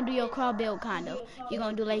 you gonna do your crawl build kind of. You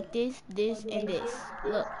gonna do like this, this, and this.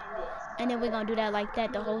 Look. And then we're gonna do that like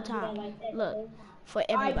that the whole time. Look. for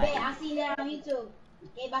Alright, bet. everybody. I seen that on YouTube.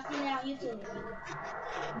 Gabe, I seen that on YouTube.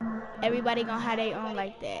 Everybody gonna have their own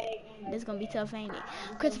like that. This gonna be tough, ain't it?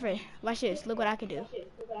 Christopher, watch this. Look what I can do.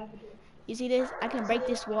 You see this? I can break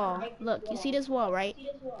this wall. Look, you see this wall, right?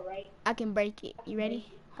 I can break it. You ready?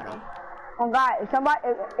 Hold on. Oh God,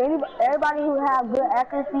 everybody who have good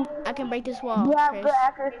accuracy, I can break this if wall, you have Chris. good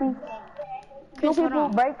accuracy, Chris, two hold people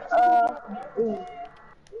on. break,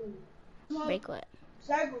 Break what?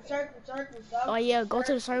 Circle. Oh yeah, go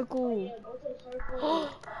to the circle.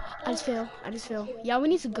 I just fell. Y'all, we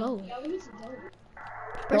need to go.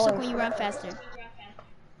 Press circle when you run faster.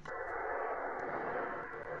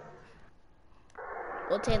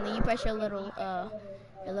 Well, Taylor, you press your little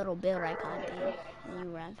build icon thing, and you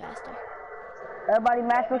run faster. everybody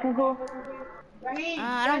match looking cool?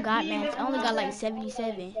 I don't got max. I only got like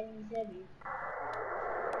 77.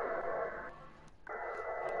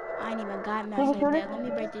 I ain't even got max like that. Let me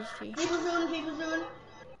break this tree. People shooting.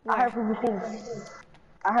 I heard Where? people shooting.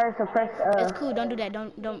 I heard suppress, It's cool. Don't do that.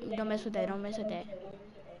 Don't mess with that. Don't mess with that.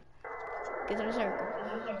 Get to the circle.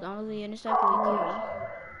 As long as we in the circle, we cool.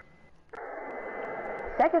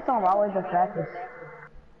 second song always the fastest.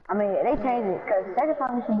 I mean, they changed it, because second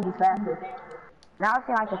song used to be the fastest. Now it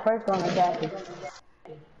seems like the first song is fastest.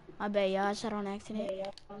 I bet y'all shot on accident.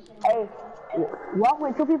 Hey, walk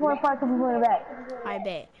with 2 people in front, 2 people in the back. I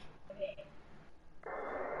bet.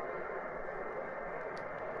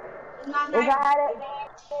 They got at it.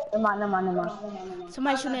 Never mind.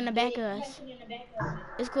 Somebody shooting in the back of us.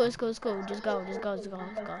 It's cool. Just go. We're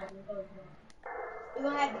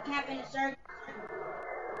gonna have to camp in the circle.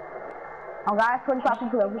 Oh guys, 25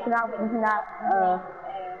 people left. We cannot,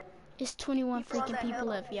 It's 21 freaking people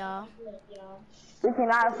left, y'all. we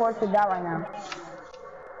cannot afford to die right now.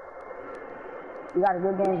 We got a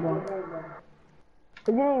good game going. Is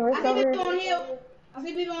there any risk over here? I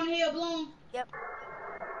see people on the hill, Bloom. Yep.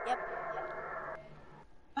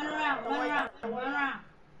 Run around.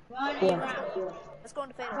 Let's go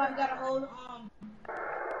into fatal. Probably got a hold,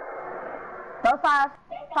 No time to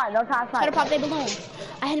Try to fight. pop that balloon.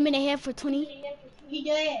 I hit him in the head for 20. He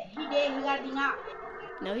dead. He gotta be knocked.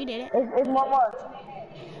 No, he didn't. It's one more.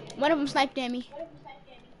 One of them sniped at me.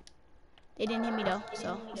 They didn't hit me though,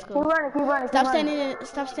 so it's Keep cool. running. Stop standing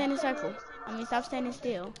in circle. Stop standing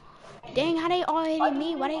still. Dang, how they all hitting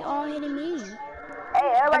me? Why they all hitting me?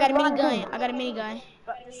 Hey, I got a everybody minigun.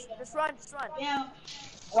 Just run. Yeah.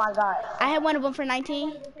 Oh my God. I had one of them for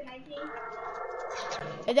 19.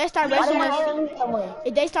 If they start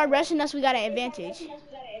rushing us, we got an advantage.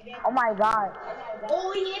 Oh my God.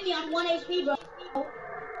 Oh, he hit me. I'm 1 HP, bro.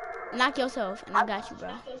 Knock yourself, and I got you, bro.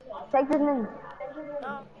 Take this nigga.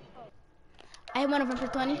 I hit one of them for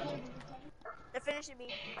 20. They're finishing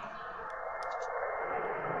me.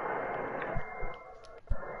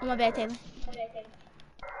 Oh, my bad, Taylor.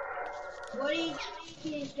 What are you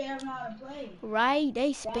kids scared how to play? Right,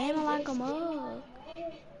 they spamming like a mug.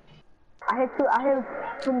 I hit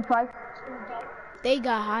 20 twice. They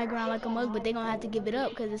got high ground like a mug, but they gonna have to give it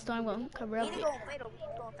up because the storm gonna cover up it.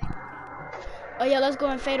 Oh yeah, let's go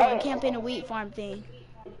in fatal and camp in a wheat farm thing.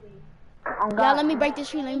 Oh God. Yeah, let me break this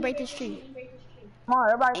tree. Come on,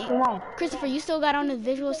 everybody, come on. Christopher, you still got on the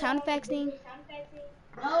visual sound effects thing?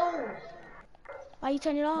 No. Why you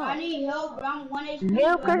turn it I off? need help, bro. I'm 1 HP.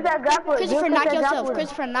 Give Chris that grappler. Christopher, knock yourself.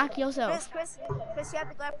 Christopher, knock yourself. Chris, you have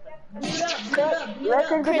the grappler. Let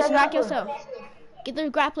Chris get Chris, that knock grappler. yourself. Get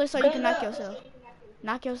the grappler so you can knock yourself.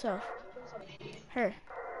 Knock yourself. Her.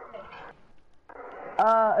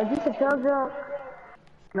 Is this a tail jump?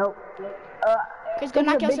 Nope. Chris, go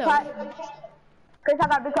knock yourself. Chris, I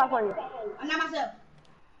got big pot for you. I'm not myself.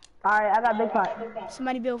 Alright, I got big pot.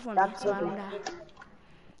 Somebody build for me so I don't die.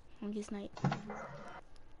 I'm gonna get sniped.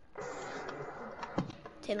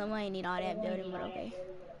 Taylor, I ain't need all that building, but okay.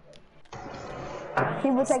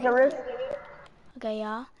 People take a risk. Okay,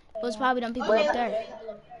 y'all. It was probably them people up there.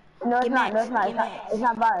 No, it's Get not. Max, No, it's not. get Max. It's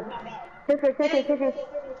not bad.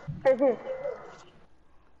 Here.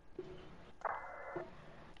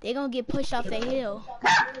 They gonna get pushed off the hill.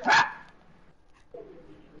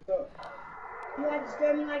 You had to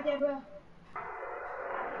scare me like that, bro.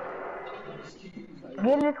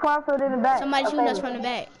 Get in this cornfield in the back. Somebody shooting us from the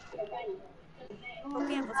back.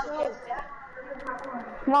 Okay, let's go.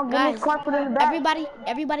 Come on, get in Guys, this cornfield in the back.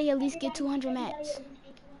 everybody at least get 200 mats.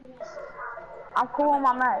 I'm cool on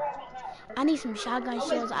my match. I need some shotgun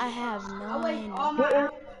shells. I have none.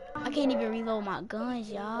 I can't even reload my guns,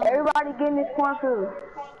 y'all. Everybody get in this cornfield.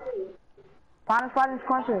 Find a spot in this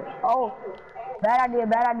cornfield. Oh, bad idea.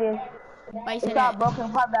 Why you It's say got that? broken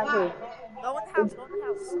part back here. Go in the house. Go in the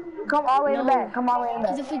house. Come all the way in the No, back. Come all the way in the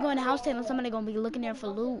because back. if we go in the house, then somebody gonna be looking there for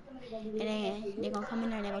loot, and then they gonna come in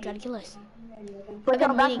there and they gonna try to kill us. I Put got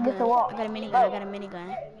a your back against the minigun. wall. I got a minigun. Oh. I got a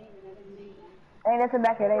minigun. Ain't nothing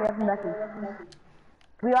back here. Ain't nothing back here.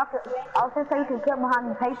 We also say you can kill behind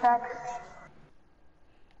these haystacks.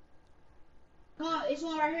 Come on, it's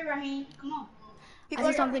one right here, Raheem. Come on. I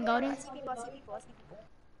see something golden. I see people. I see people. I see people.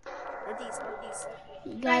 Northeast. Northeast.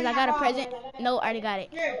 Guys, I got a present. No, I already got it.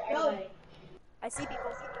 Here, go. I see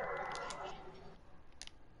people.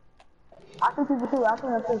 I see people too. I see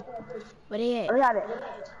them too. Where they We at? got it.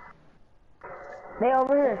 They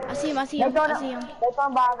over here. I see him. I see They him. throwing I see him. They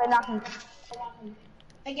throwing bombs. They knocking.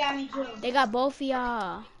 They got me too. They got both of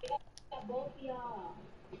y'all.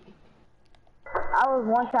 I was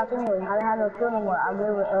one shot anyway. I didn't have no skill no more. I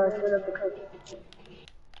gave it up the coach.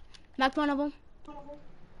 Knocked one of them.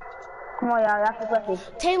 Come on, y'all. That's the question.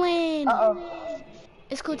 Taylin. Uh-oh.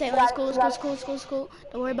 It's cool, Taylor. It's cool. It's cool. It's cool. It's cool. It's cool.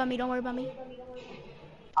 Don't worry about me. Don't worry about me.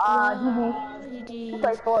 GG. He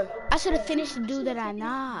plays forward. I should have finished the dude that I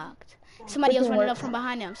knocked. Somebody else running up from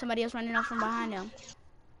behind them. Somebody else running up from behind them.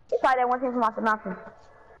 It's like that one team from off the mountain.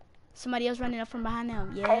 Somebody else running up from behind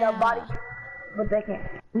them. Ain't no body, Yeah. but they can't.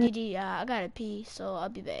 GG. I gotta pee, so I'll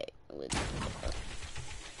be back.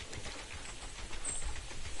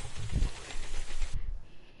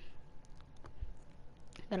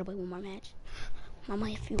 Gotta play one more match. Mama,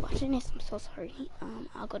 if you watching this, I'm so sorry.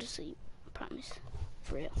 I'll go to sleep. I promise.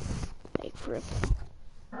 For real. Like, for real.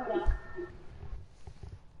 Like,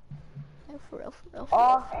 for real, for real.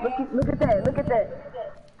 Oh, look at that. Look at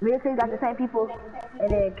that. Me and Tryn got the same people, and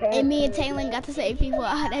then Kay. And me and Taylor got the same people.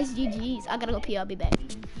 Ah, that's GG's. I gotta go pee. I'll be back.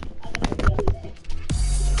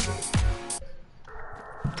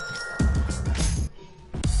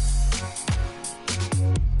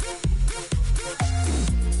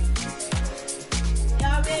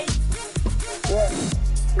 Y'all ready? Yeah.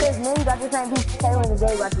 Because me got the same people. Taylor and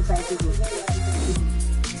Jay got the same people.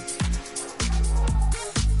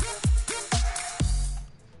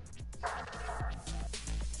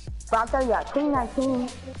 But I'm telling y'all, 2019,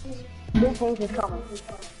 big things is coming.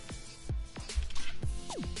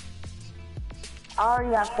 I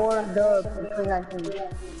already got 4 dubs in 2019.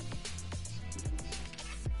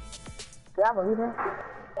 Yeah, I believe it.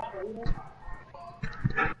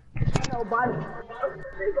 Nobody.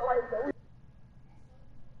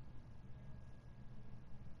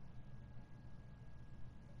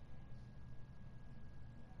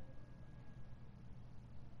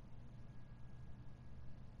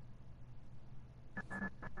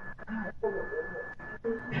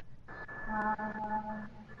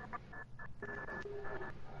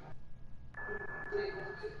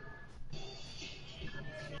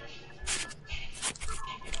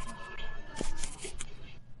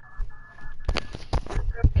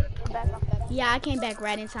 Yeah, I came back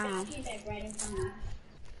right in time.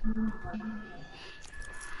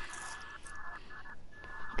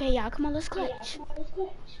 Okay, y'all, come on, let's clutch.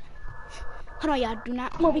 Hold on, y'all, do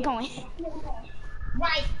not. Where we going?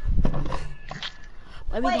 Right.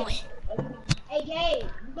 Where we going? Hey, Gabe.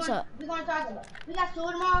 What's up? We're gonna talk to you. We got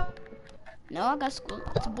school tomorrow? No, I got school.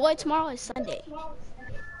 Boy, tomorrow is Sunday.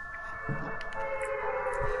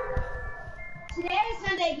 Today is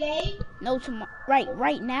Sunday, Gabe. No, tomorrow.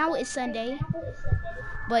 Right now it's Sunday.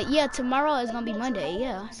 But yeah, tomorrow is gonna be Monday.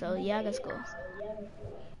 Yeah, so yeah, I got school.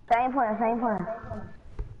 Same plan.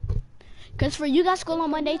 Cause for you got school on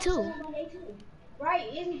Monday too. Right,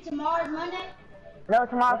 isn't tomorrow's Monday? No,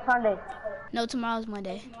 tomorrow's Sunday. No, tomorrow's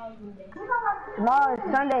Monday. Tomorrow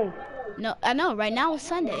is Sunday. No, I know. Right now it's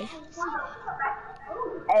Sunday.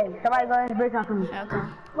 Hey, somebody go in the bridge on for me. Okay.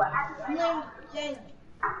 No, Jay.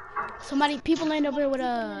 People land over here with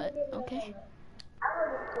a. Okay.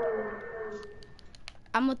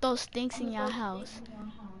 I'm gonna throw stinks in y'all house.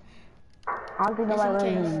 I don't think Just nobody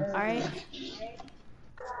in let case. it in. All right.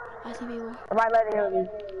 I see people. Nobody let it in.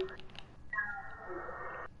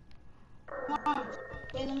 Come on.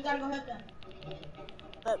 Jay, we gotta go help them.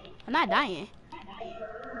 I'm not dying.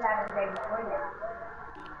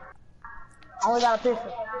 I only got a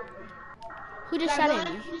pistol. Who just shot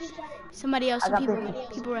at me? Somebody else. I got People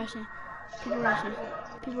pistol. rushing.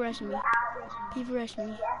 People rushing me.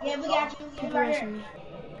 Yeah, we got you. People rushing me.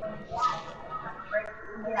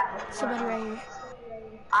 Somebody right here.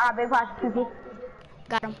 I got big pots, people.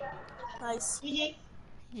 Got him. Nice. GG.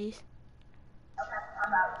 Jeez.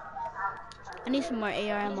 I need some more AR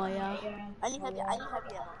ammo, y'all. I need heavy ammo.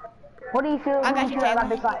 What do you shoot? I got you, I got Taylor.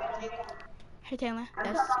 big pots. Hey, Taylor.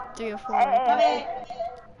 That's 3 or 4. Hey.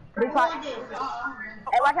 Big pots. Doing this.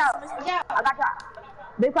 Hey, watch out. Watch out. I got y'all.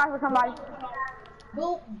 Big pots for somebody.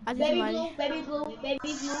 Blue. I see Baby somebody. blue. Baby blue.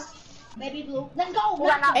 Baby blue. Baby blue. Let's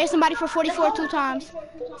go. There's somebody for 44 2 times.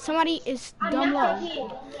 Somebody is dumb low.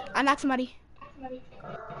 I knocked somebody.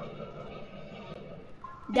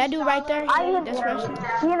 That dude right there, that's rushing.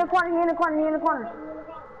 He in the corner, he in the corner, he in the corner.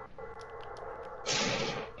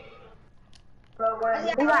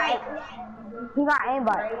 He got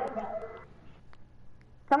aimbot.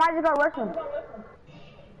 Somebody just got rush him.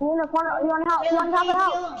 He in the corner, he on the house, he on top of the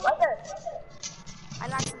house. Right there. I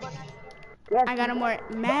knocked somebody. Yes. I got him more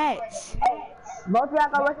mats. Both of y'all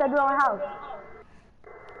got rush that dude on the house.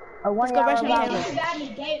 Or one Let's go rush him, y'all Taylor.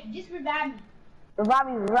 Just revive me. Revive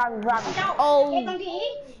me. Oh,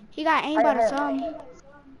 he got aimbot or something.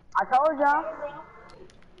 I told y'all.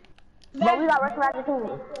 But we got rush back to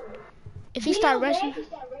team. If he start rushing,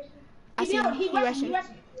 I see him. He rushing.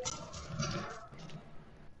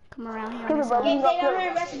 Come around here. On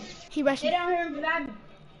he rushing. Stay down here and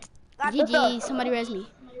revive me. GG, somebody res me.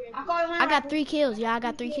 I got 3 kills. Yeah, I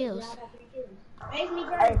got 3 kills. Raise me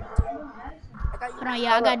first. Hold on,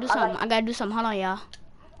 y'all. I gotta do something. Hold on, y'all.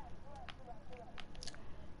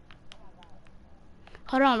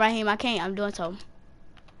 Hold on, Raheem. I can't. I'm doing something.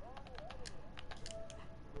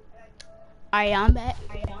 Alright, I'm back.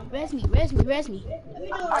 Res me.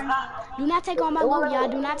 Do not take all my loot, y'all.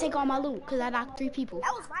 Do not take all my loot, cause I knocked 3 people.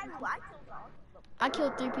 That was my loot. I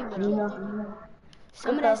killed 3 people though.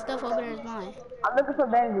 Some of that stuff over there is mine. I'm looking for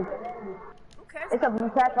bandages. Who cares? It's a blue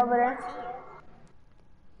pack over there.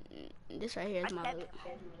 This right here is my loot.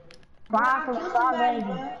 Five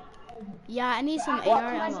bandages. Yeah, I need some AR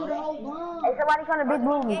ammo. Hey, somebody come to big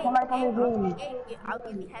blue me. Somebody come to big blue me. I'll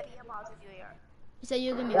give you heavy ammo. I'll give you AR. You said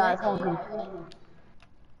you'll give me Yeah, what? come.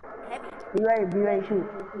 Heavy. Be ready, shoot.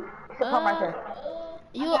 Come right there.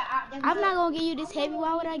 I'm not gonna give you this heavy.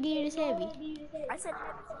 Why would I give you this heavy? I said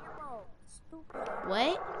heavy ammo. Stupid.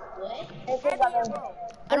 What? Heavy ammo.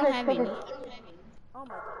 I don't have any. Oh my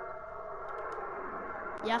god.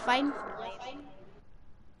 Y'all fighting?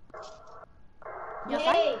 Y'all Hey.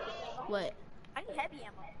 fighting? What? I need heavy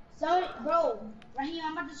ammo. So, bro, right here,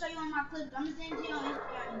 I'm about to show you on my clips. I'm gonna send it to you on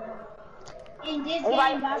Instagram, bro. In this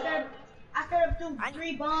game, I started threw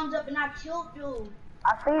 3 bombs up and I killed dude. I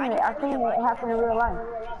seen it happen in real life.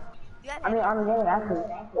 I mean, on the game, actually.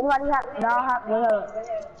 Anybody have,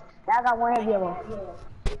 I got 1 heavy ammo.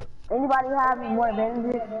 Anybody have more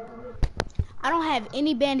bandages? I don't have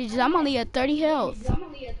any bandages. I'm only at 30 health.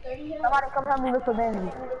 Somebody come help me look for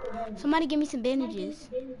bandages. Somebody give me some bandages.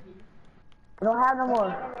 I don't have no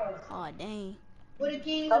more. Oh dang. With the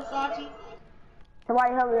king of salty.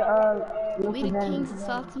 Somebody help me, look We for the bandages. kings of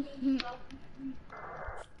salty.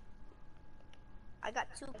 I got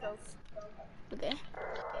 2 kills. Okay.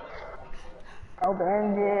 Oh,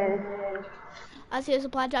 bandages. I see a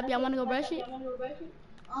supply drop. Y'all wanna go brush it?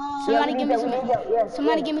 Um, Somebody we give need me some. that, yes,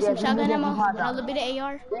 Somebody give me some we shotgun need that ammo supply and a drop. little bit of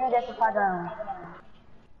AR. We need that supply drop.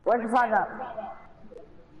 Where's the supply drop?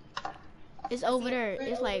 It's over there.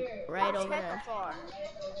 It's like right over Check there. far.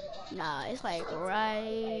 Nah, it's like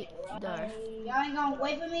right there. y'all ain't gonna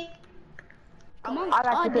wait for me? Come on. I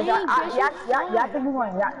got Oh you, dang, Chris, y'all you should be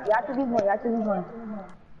going. Y'all should be going.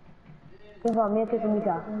 Keep going, me and Chris and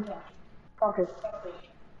Mika. Focus.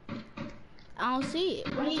 I don't see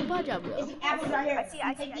it. Where's the supply drop go? It's apples right here.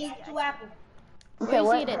 I see Take these 2 apples. You Where said you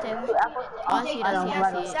what? see that, Taylor? Two apples? Oh, I see it. I see it.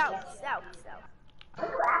 I see it. South.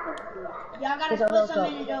 Y'all gotta put some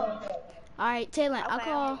in it though. All right, Taylor. I'll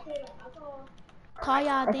Okay. call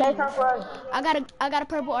y'all And say things. something for us. I got a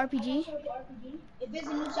purple RPG. If it's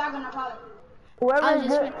a new shotgun, I'll call it. Whoever I was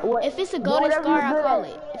is just good. if it's a golden whatever scar, you're I'll good call at.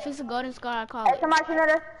 it. If it's a golden scar, I'll call Hey, it. somebody shoot at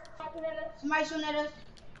us. Somebody shooting at us.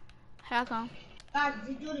 Here I come. Guys,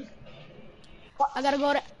 just do this. I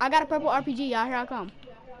got a purple RPG, y'all. Here I come.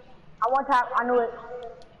 I want top. I knew it.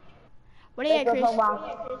 Where they at, Chris?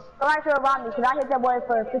 Somebody should have robbed me because I hit that boy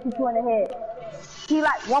for 52 in the head. He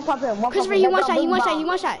like one pump him. Christopher, he one shot. He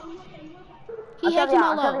one shot. He had him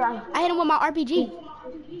all low. I hit him with my RPG.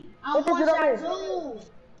 I'm Get this one dude over shot here. too.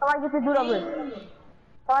 Somebody get this dude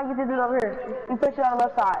over here. He puts you on the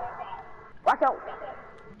left side. Watch out.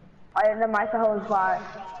 Alright, never mind. It's the whole squad.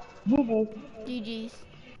 GG's.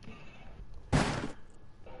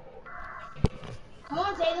 Come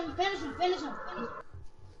on, Tatum. Finish him.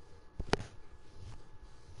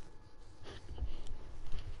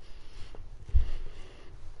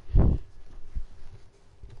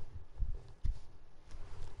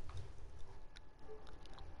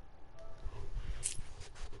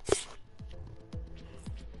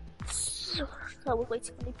 So we're way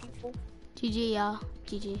too many people. GG, y'all.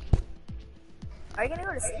 GG. Are you gonna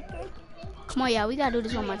go to sleep, kid? Come on, y'all. We gotta do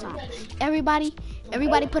this one more time. Everybody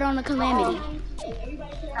put on a calamity.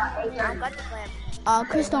 I don't got the plan. Oh,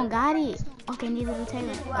 Chris don't got it. Okay, neither do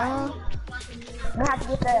Taylor. We have to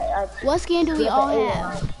get that. What skin do we Get all the A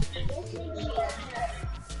have?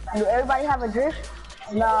 Do everybody have a drift?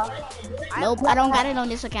 No. Nope, I don't got it on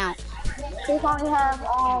this account. Chris only have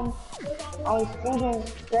on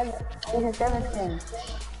season seven skins.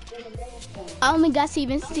 I only got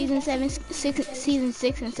season 7, season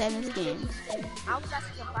 6 and 7 skins. I only got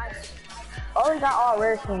season 5. Only got all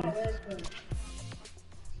rare skins.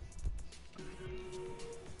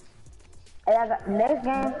 Hey, I got next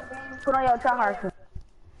game. Put on your tryhard skin.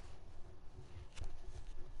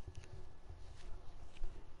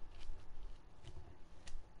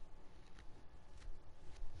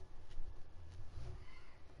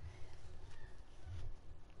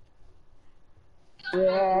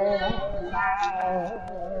 Yeah.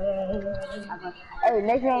 Hey,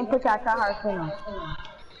 next game, put your tryhard skin on.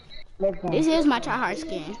 Next game. This is my tryhard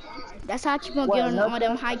skin. That's how you gonna get on all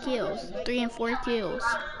them high kills. 3 and 4 kills.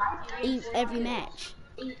 Every match.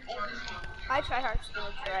 I try hard to do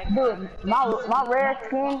it right. Dude, my rare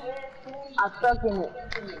skin, I'm stuck in it.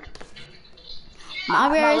 My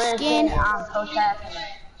rare skin. I'm so fast.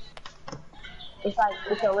 It's like,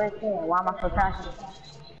 it's a rare skin. Why am I so fast?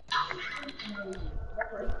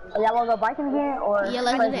 Y'all wanna go biking again, or? Yeah,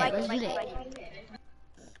 let's do that. Let's do that.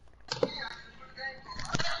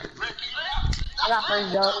 I got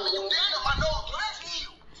first joke.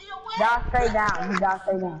 Y'all stay down. Y'all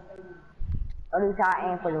stay down. At least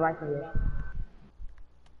I aim for the right of it.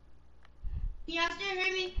 Can y'all still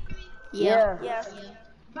hear me? Yeah. Yeah.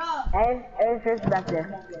 Bro. Hey, it's just back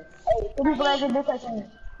there. Hey, two people that did this place.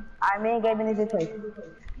 I mean, gave me this place.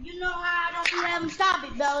 You know how I don't be having to stop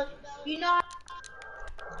it, Bella. You know how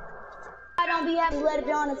I don't be having to let it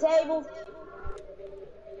be on the table.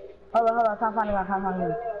 Hold on, time finding out. I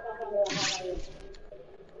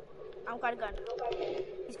don't got a gun.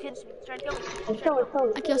 He's trying to kill me. It's two.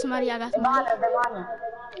 I killed somebody. I got somebody. They're on.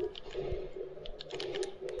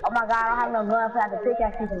 Oh my god, I don't have no gun for that to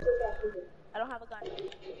pickaxe people. I don't have a gun.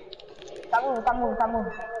 Stop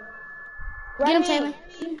moving. Get him, Taylor.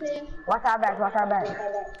 Watch our back. What's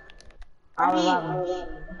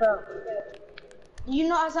up? You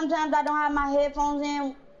know how sometimes I don't have my headphones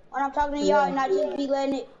in when I'm talking to y'all and I just be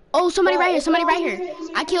letting it. Oh, somebody right here.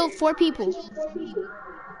 I killed 4 people.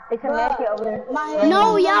 It's a medkit over there.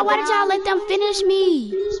 No, y'all, why did y'all let them finish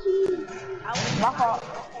me? My fault.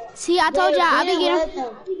 See, I told y'all,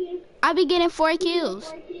 I be getting 4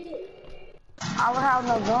 kills. I don't have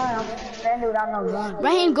no gun. I'm standing without no gun.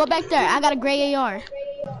 Raheem, go back there. I got a gray AR.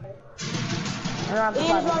 Here's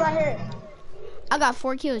one right here. I got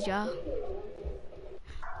 4 kills, y'all.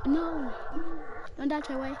 No. Don't die,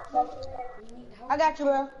 Trey. I got you,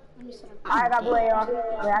 bro. I got blue AR.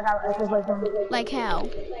 Yeah, I got Like how?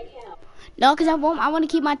 No, because I want to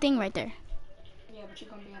keep my thing right there. Yeah, but you're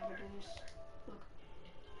going to be able to do this. Look.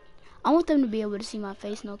 I want them to be able to see my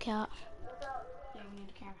face, no cap. Yeah, we need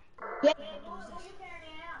the camera. Yeah.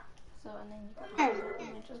 So, and then you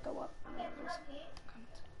can just go up.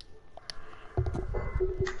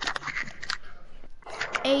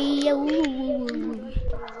 Hey, yo.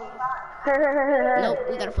 Nope,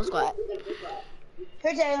 we got a full squad.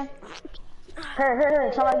 Here, Taylor.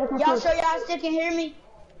 Here, somebody get this Y'all kill. sure y'all still can hear me?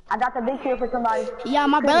 I got the big kill for somebody. Yeah,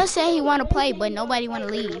 my brother said he want to play, but nobody want to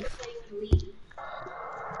leave.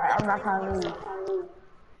 I'm not trying to leave.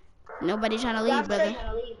 Nobody trying to leave, brother.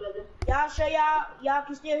 Y'all sure y'all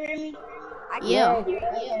can still hear me? Yeah.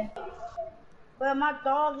 But my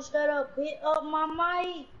dog just straight up bit up my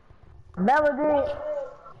mic. Bella did.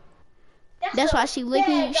 That's why she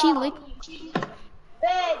licking. She lick.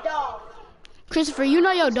 Bad dog. Christopher, you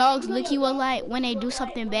know your dogs lick you a lot when they do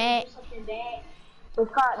something bad. They're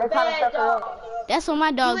trying to suck her up. That's what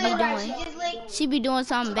my dog be She doing. just licked. She be doing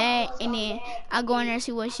something bad, and then I go in there and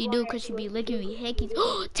see what she do, cause she be licking me heckies.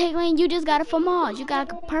 Taylor, you just got it from Oz. You got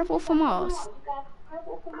a purple from Oz.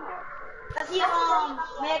 I see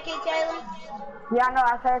Mad Kid Taylor. Yeah, I know,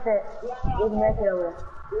 I said that. It's messy over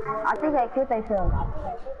there. I think they killed themselves.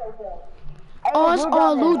 Hey, Oh, it's dude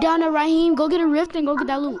all down loot down there, Raheem. Go get a rift and go get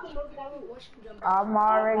that loot. I'm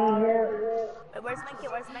already here. Wait, where's my kid?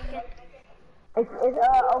 It's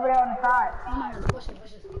over there on the side.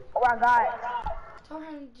 Oh my god. Tell her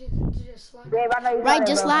to just slide. Babe, I know you Right, got it,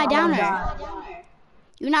 just bro. slide I'm down gonna there. die.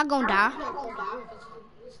 You're not gonna die.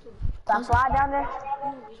 So I slide down there?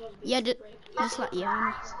 Yeah, just like,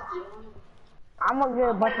 yeah. I'm gonna get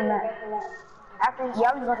a bunch of that. After, yeah,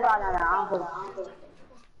 I'm just gonna slide down there. I don't care.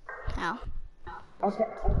 How? Okay.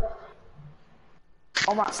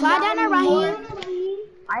 Oh my. Slide down there, Raheem.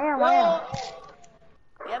 I am.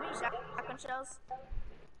 You have any shotgun shells?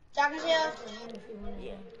 Shotgun shells?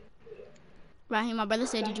 Yeah. Raheem, my brother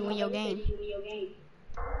said, did you win your game?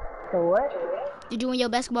 So what? Did you win your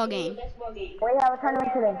basketball game? We have a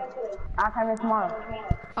tournament today. Our tournament tomorrow.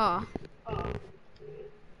 Oh.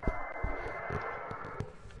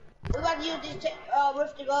 We about to use this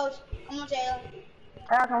roof to go. Come on, Taylor. Here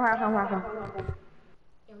I come.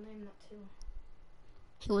 You'll name that too.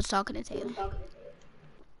 He was talking to Taylor.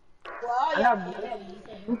 Well, I know.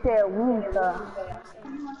 You said we,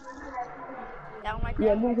 Down like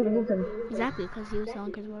yeah, that. give it to me. Exactly, because he was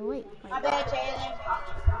telling Chris we're wait. my bad, Taylor.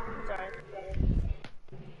 Sorry.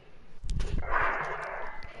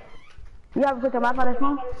 You have to put your mouth on this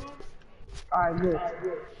one? Alright, good.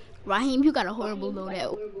 Raheem, you got a horrible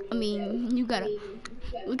loadout. I mean, you got a...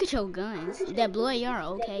 Look at your guns. That blue AR,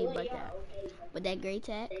 okay, but that gray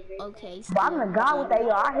tag, okay. But I'm the guy with the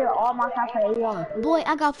AR. I hear all my shots at AR. Boy,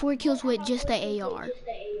 I got 4 kills with just the AR.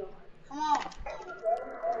 Come on.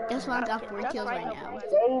 That's why I got 4 kills right now.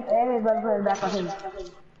 Hey, brother, put it back on him.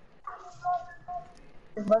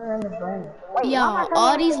 His brother in the brain. Y'all,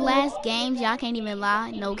 all these last games, y'all can't even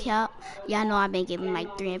lie, no cap. Y'all know I've been getting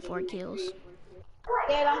like 3 and 4 kills.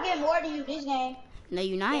 Dad, I'm getting more than you this game. No,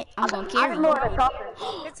 you're not. I'm gonna carry I'm more you. than talking.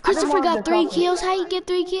 Christopher got 3 kills. How you get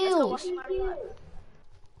 3 kills?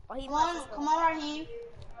 Oh, he Come on, Raheem.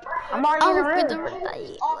 I'm already in the room.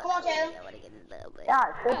 Oh, come on, Taylor.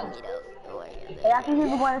 Yeah, hey, I see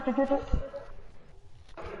people going to statistics.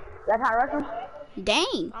 That's how I rush them?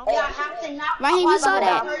 Dang. Yeah, I have to knock. Raheem, you saw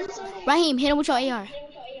that. Raheem, hit him with your AR.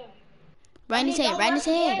 Right in his head, right in his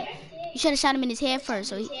head. You should have shot him in his head first.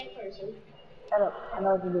 So he... Shut up. I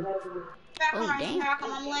know what to do. Oh, damn. Here I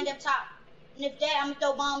come. I'm going to land up top. And if that, I'm going to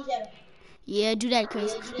throw bombs at him. Yeah, do that,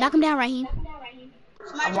 Chris. Knock him down, Raheem.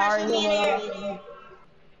 Somebody try to shoot me in the air.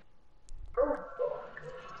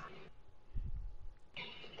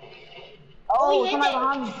 Oh, he hit somebody it.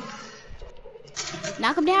 behind me.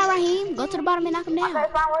 Knock him down, Raheem. Go to the bottom and knock him down.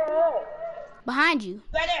 That's not where he is. Behind you.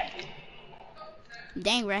 Right there.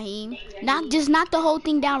 Dang, Raheem. Just knock the whole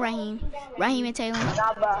thing down, Raheem. Raheem and Taylor.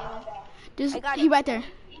 Nah, bro. He right there.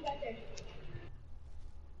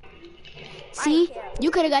 See?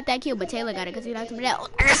 You could have got that kill, but Taylor got it because he knocked him down.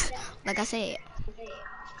 Like I said.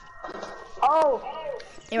 Oh.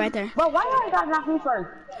 They right there. But why y'all guys knock me first?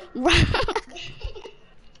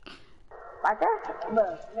 Like that?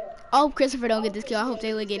 Bro. I hope Christopher don't get this kill. I hope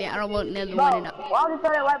Taylor get it. I don't want another one in up. Why would you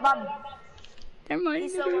throw that right by me? Never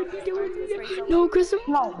mind. No, Christopher.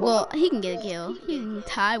 No. Well, he can get a kill. He can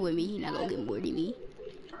tie with me. He's not going to get more than me.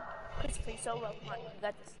 Christopher, so low. Come on, you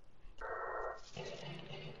got this.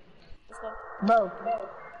 Let's go. Bro.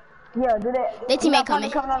 Yeah, do that. They teammate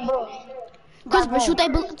coming. On, bro. Christopher, shoot that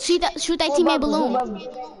teammate balloon.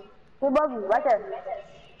 Who above you? Right there.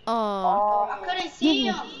 Oh. I couldn't see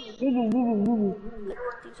him. GG.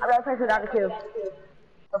 I gotta play without the kill.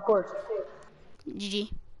 Of course.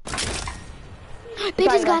 GG. They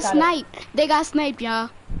just got sniped. They got sniped, y'all.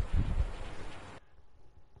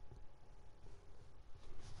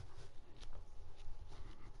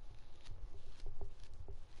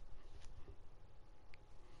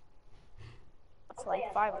 It's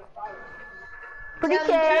like 5 o'clock. Pretty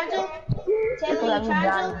Taylor, you trying to? Taylor, you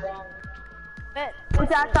trying to? Bet. Who's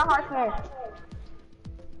that hard skin?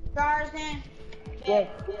 Tarzan. Yeah.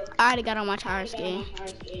 I already got on my tire skin.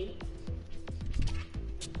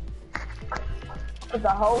 It's a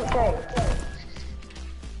whole thing.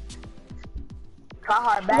 Try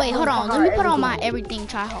hard. Wait, hold on. Let me put on my everything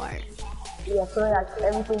try hard. Yeah, so that's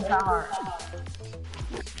everything try hard.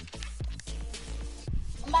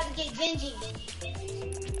 I'm about to get Genji.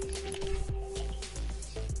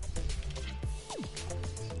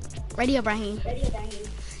 Ready up, Raheem.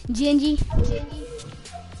 Genji.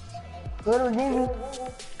 Little Genji.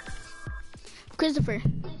 Christopher.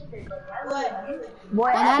 What?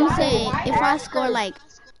 Boy, My mom said if I score like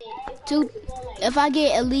 2, if I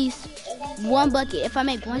get at least 1 bucket, if I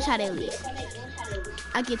make 1 shot at least,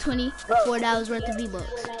 I get $24 worth of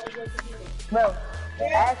V-Bucks. Bro,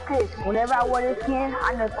 ask Chris. Whenever I wear this skin,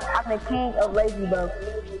 I'm the king of lazy, bro.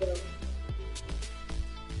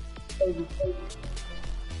 Lazy.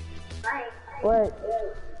 What?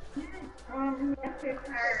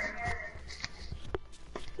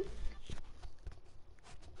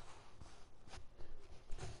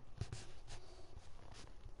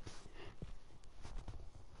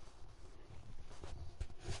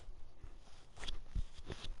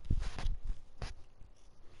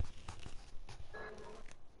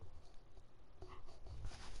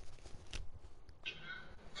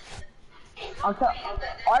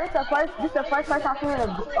 This is the first time I've seen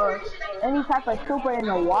any type of super in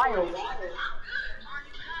a while.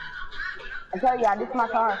 I tell ya, this is my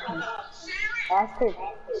car. Ask Chris.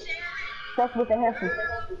 That's with the hamsters.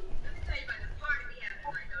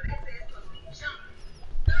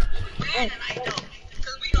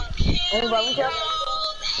 Anybody retail?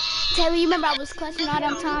 Taylor, you remember I was clutching all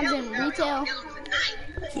them times in retail?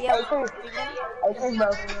 Yeah, Hey, Chris. beginning. Hey, Chris, bro.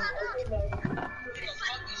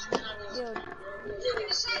 Dude,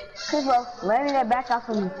 Chris, bro. Landing that back out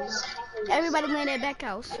for me. Everybody landed at back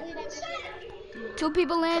house. 2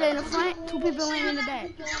 people landed in the front, 2 people landed in the back.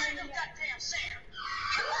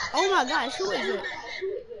 Oh my gosh, who is it?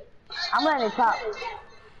 I'm landing top.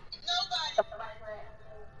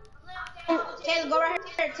 Taylor, go right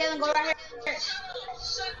here. Taylor, go right here.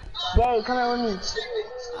 Yay, come here with me.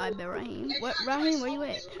 I bet Raheem. What, Raheem, where you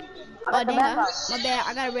at? I'm Oh, at the dang, back house. my bad.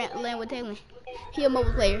 I gotta land with Taylor. He a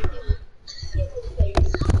mobile player.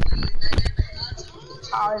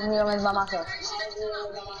 I always need to land by myself.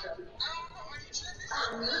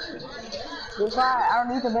 This why I don't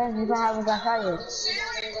need the bench because I haven't got shot yet.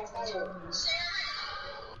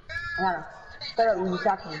 I gotta shut up, you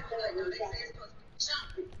distract me.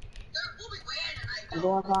 I'm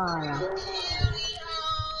doing fine now.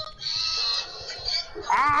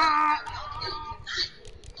 Ah!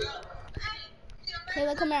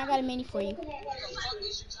 Taylor, come here. I got a mini for you.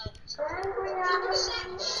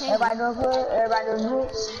 Everybody Taylor, doing good? Everybody doing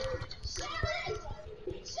good?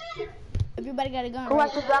 everybody got a gun, Who right?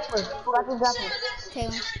 got this dropper? Who got this dropper?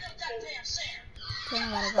 Taylor.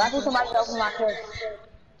 Taylor got a I gun see too. somebody else in my chest.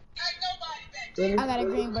 Really? I got a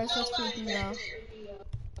green burst. Let's freak me off.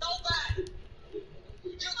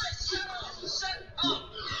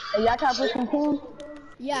 Hey, y'all try to push some teams?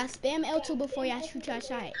 Yeah, spam L2 before y'all shoot your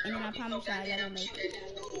shot, and then I promise y'all gonna make it.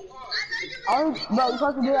 Only, bro, you're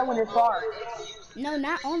supposed to do that when it's far. No,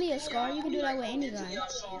 not only a scar. You can do that with any gun.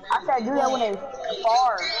 I said do that when they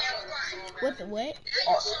far. With the what?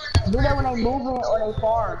 Or, do that when they moving or they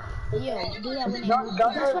far. Yo, do that when they Don't move. do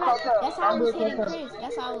That's it what close up. that's how I Don't do was it close hitting up. Chris.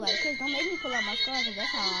 That's how I was like, Chris, don't make me pull out my scar, because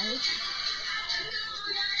that's how I hit you.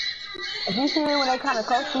 If you see me when they kind of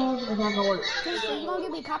close to you, it's not gonna work. Chris, you gonna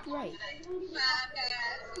give me copyright.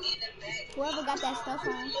 Whoever got that stuff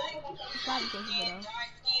on, it's probably capable though.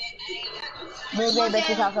 Bring Jay back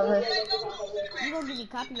to house over here. You gonna give me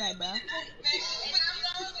copyright, bro.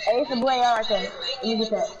 Hey, it's a blade right there. Let me get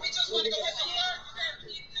that.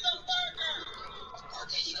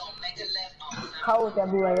 Cold with that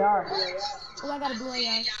blue AR. Oh, I got a blue AR.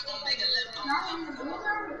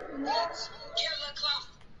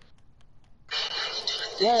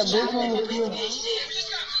 Yeah, the blue I thing got is blue good. AR.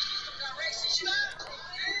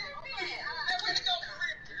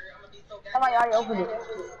 Somebody already opened it.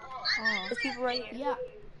 Oh, there's people right here. yeah.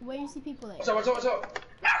 Where you see people at? What's up?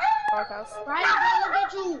 Dark house. Right here, look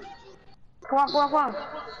at you. Come on.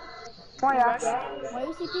 Come on, Rush. y'all. Where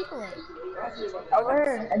you see people at? Over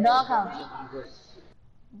here, a doghouse.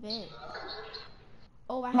 Bet.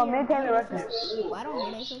 Oh, I Come on, hear. maintain the I rest hear of it. they push. I don't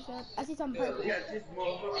hear they push up. I see something purple.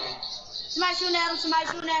 Somebody shooting at him. Somebody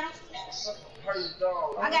shooting at him.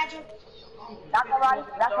 I got you. Knock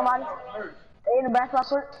somebody. They in the basketball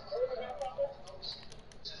court.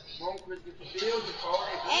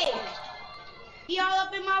 Hey, he all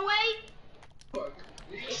up in my way.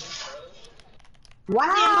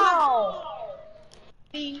 Wow!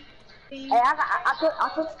 Hey, Hey, I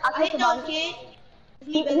hit took those somebody. kid.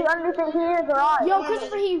 He underneath the, he in the garage. Yo,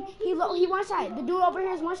 Christopher, he one shot. The dude over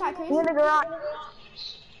here is one shot, Chris. He in the garage.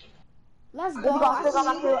 Let's Let's go. go. I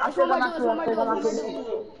see you. I It's still one got more my dude.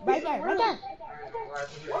 two. Right there. Right there.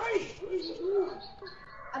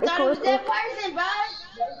 I thought it was that person, bro.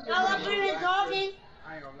 Y'all up in here talking.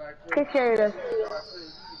 Kick carried us.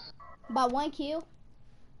 By 1 kill.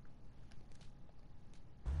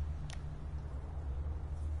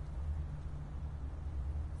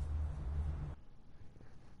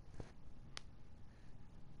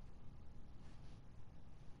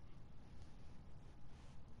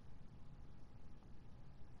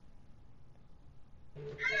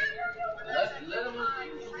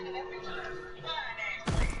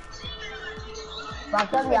 I'm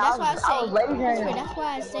telling you, I was lasering. That's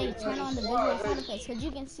why I say turn on the visual sound effects, because you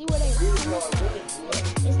can see where they're coming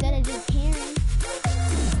from instead of just hearing.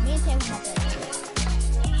 Me and Taylor about that.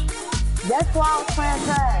 That's why I was playing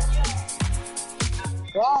trash.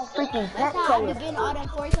 Wrong freaking That's tech how I be player. getting all them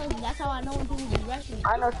 4 kills. That's how I know when people be rushing me.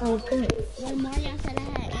 I know some too. When Mario said I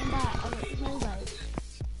had aimbot, he was like,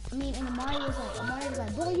 and Mario was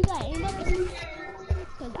like, bro, you got aimbot?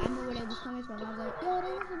 Because I knew where they was coming from. I was like, yo,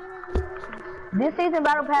 they rushing me. This season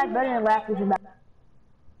battle pass better than last season battle.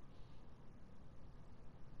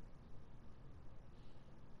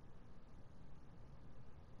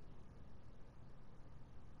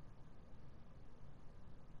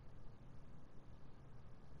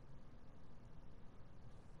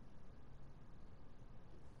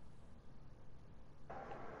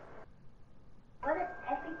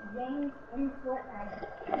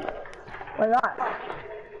 Why not?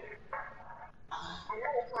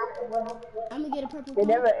 I'm gonna get a purple They car.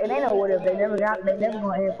 never, it ain't no what if. They never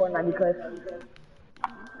gonna end Fortnite because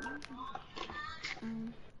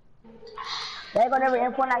they ain't gonna never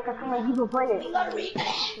end Fortnite because too many people play it.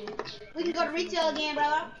 We can go to retail again,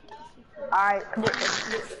 brother. Alright,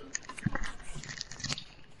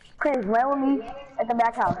 Chris, land with me at the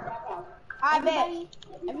back house. I bet.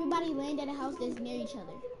 Everybody land at a house that's near each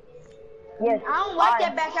other. Yes. I don't like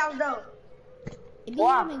that back house though. It be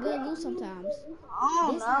having good loot sometimes.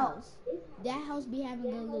 Oh This no. house, that house be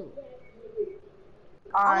having good loot.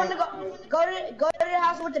 I want to go to the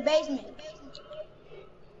house with the basement.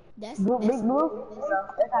 That's Big blue? No,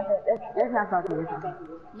 that's not something.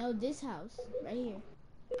 no, this house right here.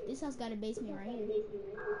 This house got a basement right here.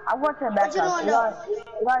 I went to the back What you house. doing though?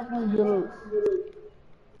 You guys need to loot.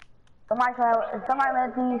 Somebody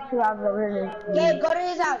let these two houses over here. Gabe, go to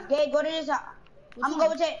his house. Gabe, go to his house. I'm gonna go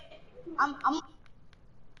with it.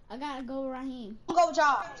 I gotta go with Raheem. I'm gonna go with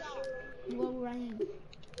y'all. You go with Raheem.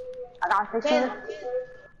 I got 6 Taylor,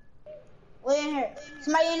 we in here.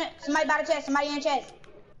 Somebody by the chest. Somebody in the chest.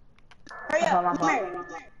 Hurry up. Come here.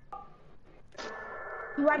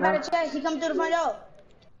 He right by the chest. He come through the front door.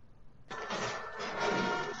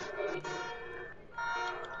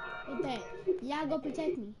 Hit that. Y'all go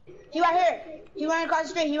protect me. He right here. He running across the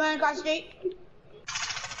street.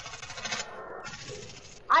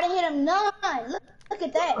 I didn't hit him none. Look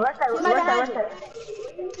at that. Somebody behind you.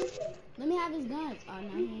 Let me have his gun. Oh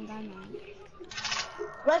no, he ain't got none.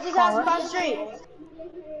 Rush his house across the street.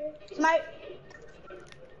 Somebody.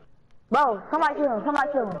 Bro, somebody kill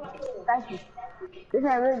him. Thank you. This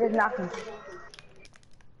man really just knocked me.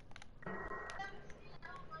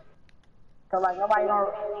 So like nobody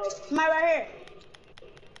gonna. Somebody right here.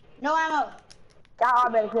 No ammo. Y'all all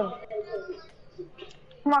better kill him.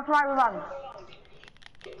 Come on, somebody revive me.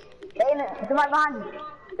 Somebody behind you.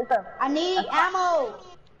 What's up? I need ammo.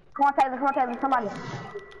 Come on, Taylor, somebody.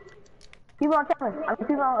 People on Taylor.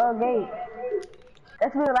 People on Gabe.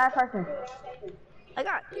 That's me, the last person. I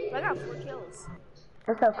got 4 kills.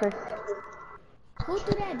 What's up, Chris? Who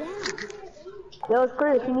threw that down? Yo, it's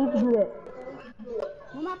Chris. You need to do that.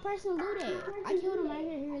 Where my person looted? I killed him right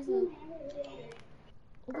here. Here is loot.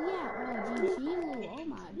 Oh yeah, oh GG loot. Oh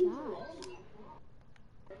my gosh.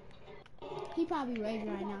 He probably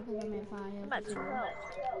raging right now because I'm at 5 health. I'm at 2 health.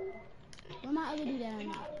 Where my other dude at or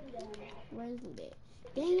not? Where's loot at?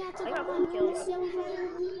 Dang, y'all took I got all 4 my kills.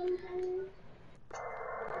 loot.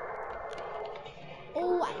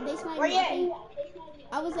 Oh, they sniped Where me. you Okay.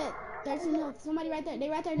 I was at 13 health. Somebody right there. They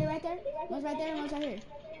right there. One's right there and one's right here.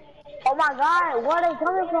 Oh my God, where are they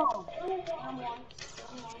coming from?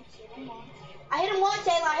 I hit him once,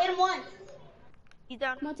 Taylor. I hit him once. He's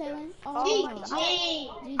down. Come on, Taylor. Oh, GG.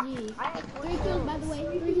 GG. I had 4 3 kills by the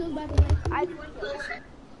way. 3 kills by the way. I had 3 kills.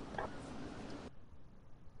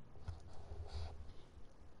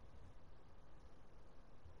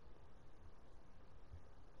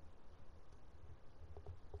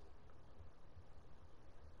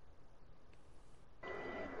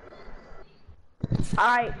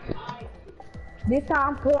 Alright. This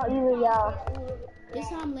time put on either y'all. This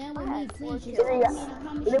time land with me, please. Just Either follow me and I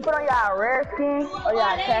promise either put on y'all rare skin or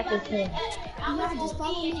y'all attacker skin. y'all just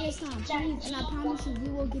follow me this time, please, and I promise you we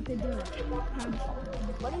will get the dub.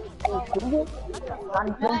 Promise you. I'm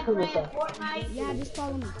going to this. Yeah, just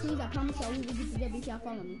follow me, please. I promise y'all we will get the dub if y'all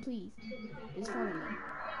follow me, please. Just follow me.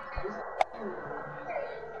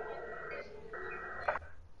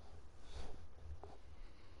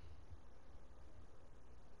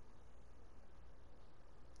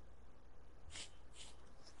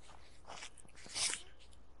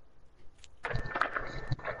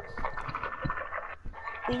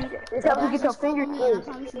 Just help you get your Just follow fingers me and I good.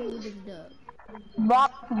 promise you we will get the dub.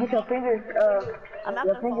 Bob, get your fingers, I'm not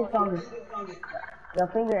your gonna fingers follow you. stronger. Your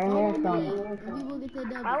finger and Follow hand me stronger. and we will get the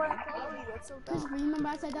dub. Why would I follow you? That's so dumb. Christopher, you remember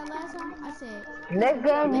I said that last time? I said, Next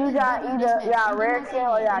game, you got either y'all rare skin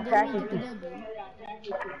or y'all attacker get the skin.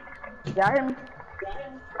 W. Y'all hear me?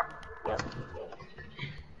 Yep.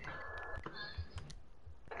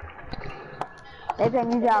 Next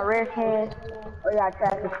game, you got rare skin or y'all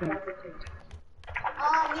attacker skin.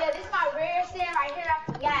 Yeah, this is my rare stand right here.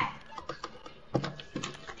 I forgot.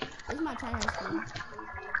 This is my tryhard skin.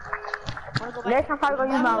 Wanna go Next time, I'm probably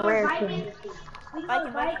gonna use my rare skin. We go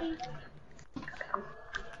Viking. Viking.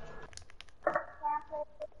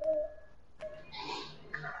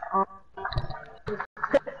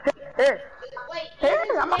 Here. Wait,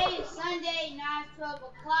 today is Sunday, now it's 12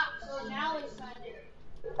 o'clock, so now it's Sunday.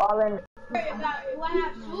 All in. Do I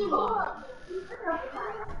have food tomorrow?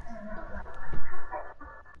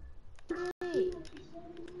 Hey.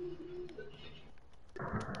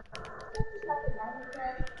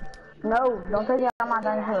 No, don't say that I'm not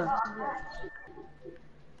dinosaur.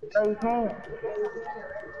 So you can't.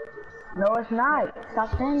 No, it's not.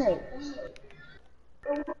 Stop saying it.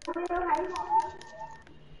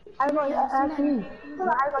 I know you ask me.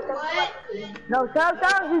 What? No, shut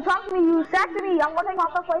up, you talk to me, you distracted me. I'm gonna take my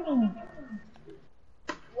stuff away from you.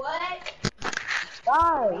 What?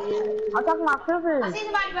 God, I'm talking about I scissors. see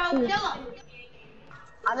somebody, bro. Kill him.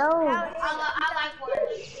 I know. I like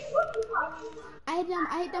words. I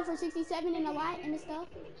hit them for 67 and a lot and the stuff.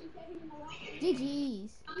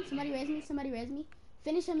 GG's. Somebody res me.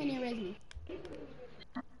 Finish him and then res me.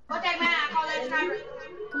 What's that man? I call that sniper.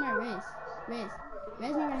 Come here, res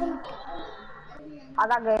me, Raheem. I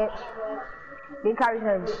got good. Get carry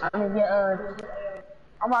him. I mean, get,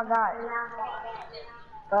 oh my god.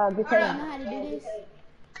 Get Do y'all Taylor. know how to do this?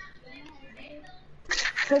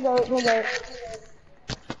 Take it.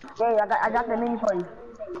 Hey, I got the mini for you.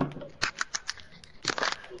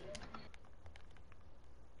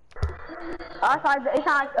 It's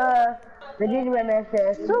like, the gingerbread man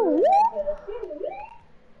says, so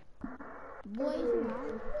Boy, it's not.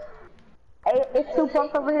 hey, it's 2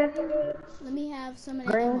 pumps over here. Let me have some of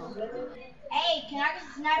that Green. ammo. Hey, can I get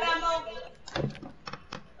some sniper ammo?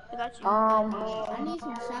 I got you. I need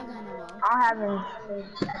some shotgun ammo. I don't have any.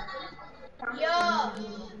 Yo.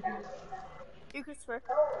 You, Christopher.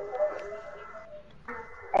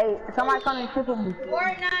 Hey, somebody come and shoot with me.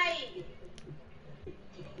 Fortnite.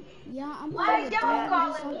 Yeah, I'm Why playing is y'all with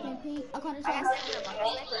calling something pink. I caught a I got shot. sniper ammo.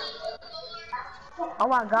 I got sniper ammo. Oh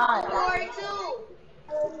my god.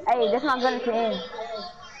 42. Hey, that's not good at the end.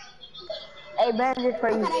 Hey, Ben, this for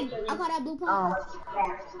you. I caught that blue pump.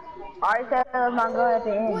 I already said it was not good at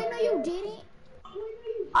the Boy, end. no you didn't.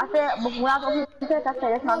 I said, but when I was on 56, I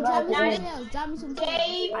said it's not No, good drop at me the some end. shells. Drop me some shells.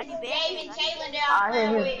 Dave I need and band-aids. Taylor down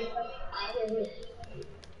playing with.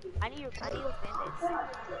 I need those band-aids.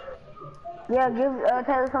 Yeah, give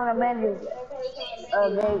Taylor some of the bandages.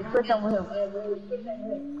 They switch them with him.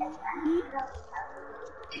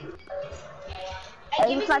 Hey, Hey,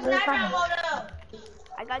 give me he's some like, sniper ammo though.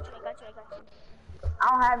 I got you. I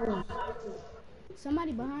don't have any.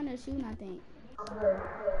 Somebody behind us shooting, I think.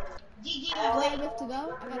 GG, I got a boy. rift to go.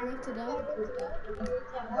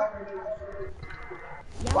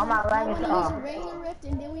 Why am I Y'all lagging want so to use off? a regular rift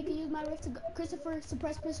and then we can use my rift to go. Christopher,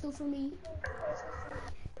 suppress pistol for me.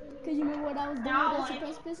 Cause you remember what I was doing with that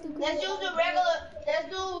suppress pistol? Let's use the regular. Let's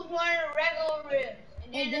do one of the regular ribs.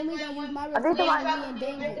 And then we gonna use my I rift think to somebody. me in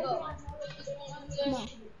danger. Come on.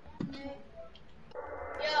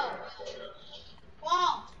 Yo. Come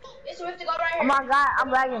on. It's a rift to go right Oh here. my god,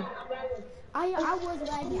 I'm lagging. I was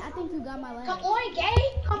lagging. I think you got my lag. Come on,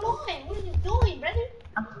 Gabe. Come on. What are you doing, brother?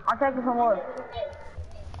 I'm taking some more.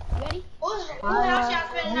 You ready? Who else y'all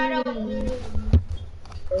spending the night over?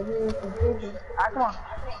 Alright, come on.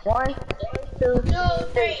 1, 2, 2,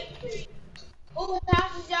 3. Who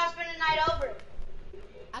else is y'all spending the night over?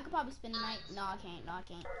 I could probably spend the night. No, I can't.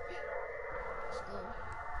 Let's go.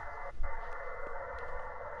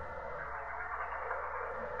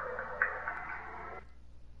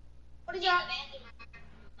 What is y'all?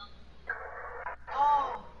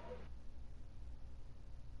 Oh.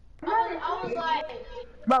 I was like,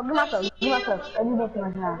 bro, give myself. I need this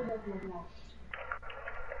one now.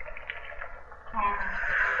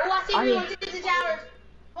 oh, I see you on to the towers.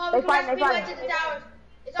 Come on, we They can fighting, rush they speedway fighting. to the towers.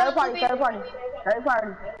 It's Third only party. 2 people.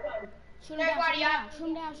 Shoot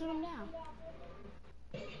him down.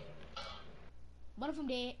 One of them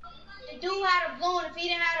dead. The dude had a balloon. If he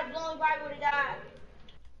didn't have a balloon, he probably would have died.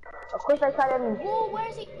 Of course they shot at me. Whoa, where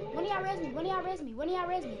is he? When y'all res me. And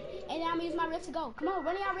then I'm gonna use my rift to go. Come on,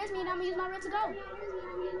 when y'all res me and I'm gonna use my rift to go.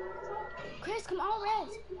 Chris, come on,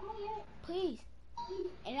 res. Please.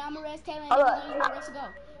 And then I'm gonna res Taylor and then we're gonna use my rift to go.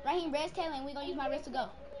 Raheem, res Taylor and we're gonna use my rift to go.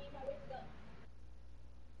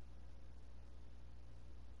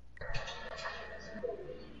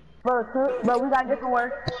 Bro, we got different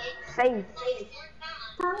words. Safe.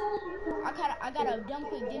 I got a dumb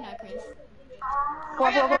quick, didn't I, Chris? Come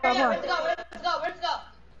on. Let's go.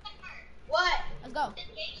 What? Let's go. Get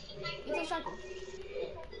to the circle.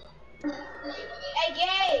 Hey,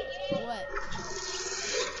 Gabe. What?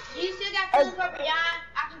 You still got food for Brian?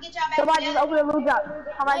 I can get y'all back Somebody just together. open the loot drop.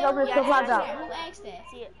 Somebody open the supply drop. Who asked that?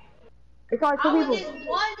 See it. It's only 2 I was people. just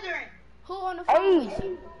wondering. Who on the phone with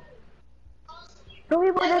you? 2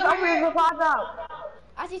 people just open the supply drop.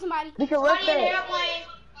 I see somebody. We can risk Somebody in the it. airplane.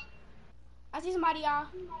 I see somebody, y'all.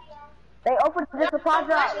 They opened the supply Don't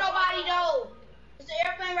rush drop. nobody though. There's an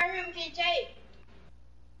airplane right here we can take.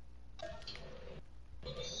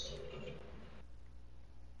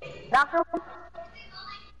 Knock him.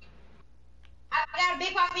 I got a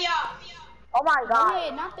big pop for y'all. Oh my Go god.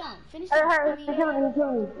 ahead, knock them. Finish Hey, them. hey, I he mean, killed me, he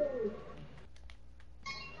killed me.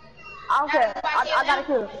 I don't care. I got a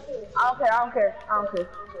kill. I don't care, I don't care, I don't care.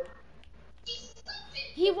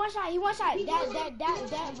 he one shot. He one shot. That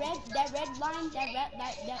red line.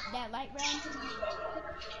 That light round.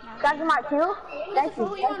 Can I get my kill? Thank Christopher, you,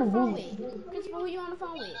 who you on the phone Jesus. with? Christopher, who you on the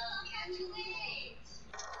phone with?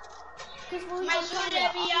 Christopher, who you My on the phone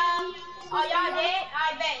shooter be with? oh y'all dead?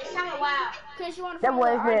 I bet it's time a while. Chris, you on the That phone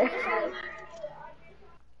with? boy's there.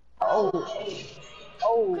 Oh.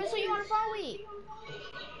 Oh. Chris, who you on the phone with?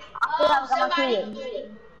 I still haven't got my Somebody. kill.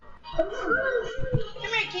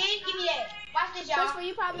 Come here, kid. Give me that. Watch this, y'all. Christopher,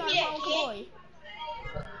 you probably on the phone with Boy.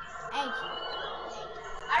 Ain't you?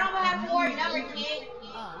 I don't have 4 number, kid. You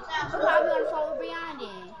probably on the phone with Brian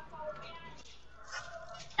then.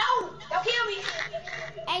 No, don't kill me.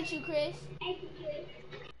 Ain't you, Chris?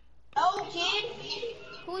 No, kid.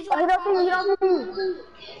 Who's you on the phone with?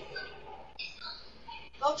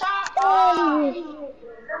 Go talk.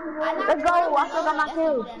 Let's go. I still got my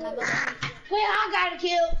kill. Wait, I got a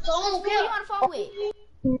kill. So I'm Who gonna you kill. on the phone with?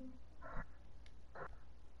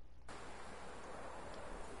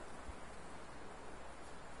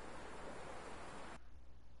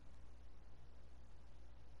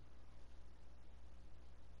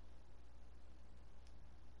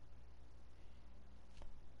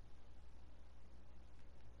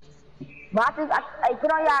 But I think I put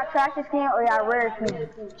on y'all trash skin or y'all rare skin.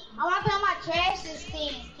 I want to put on my trash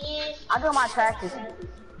skin, kid. I do my trash skin.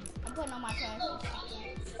 I'm putting on my trash.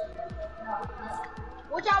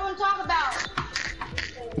 What y'all want to talk about?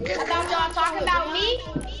 I thought y'all talking about me.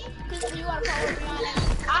 Christopher, you on the phone with Brian?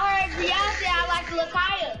 I heard Brianna say I like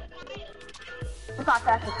Lakaya. What's my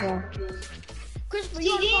trash skin? Christopher, She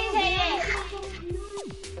you on the did phone say with that. Brian?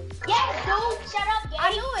 Yes, dude. Shut up, I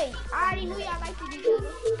gay. knew it. I already knew y'all liked each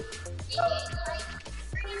other.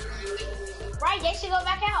 Right, they should go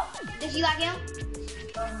back out. Did she like him?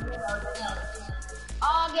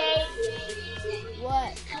 All gay.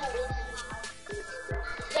 What?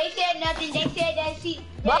 They said nothing. They said that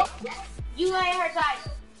you ain't her type.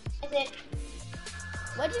 That's it.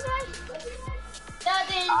 What'd you say?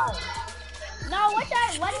 Nothing. No, what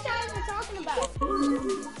y'all even talking about?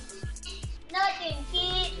 Nothing,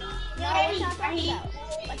 kid. No, what y'all talking about?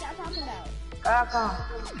 What y'all talking about?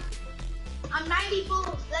 I'm 90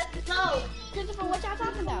 fools. Let's go. Christopher, what y'all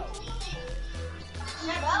talking about?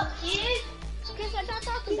 Shut up, kid. Chris, what y'all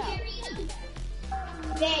talking about?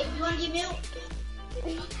 Dad, you wanna get milk?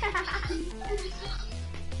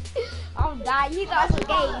 Oh God, you thought some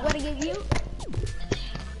gay. Wanna give you?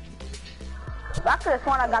 I could have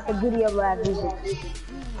sworn I got the goodie of last week.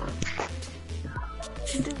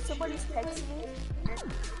 Dude, somebody's texting me.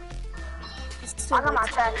 I got my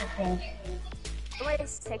trash skin.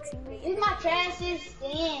 Somebody's texting me. This is my trash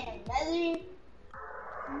skin, brother.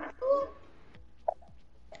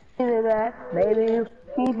 Keep it back, baby.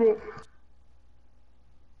 Keep it.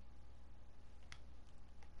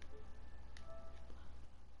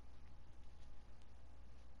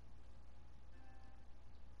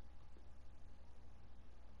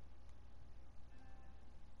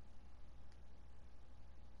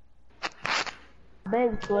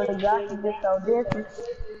 Baby, swear to God, you get so different.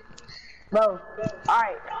 Bro,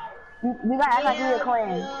 alright. We gotta act like we a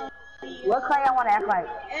clan. What clan y'all wanna act like?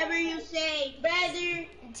 Whatever you say, brother.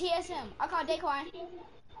 TSM. I call Daquan.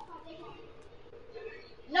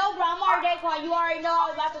 No, bro, I'm already Daquan. You already know I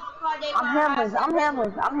was about to call Daquan.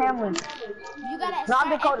 I'm hamless. You gotta. No, I'm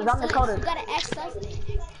Dakotas. You gotta act sus.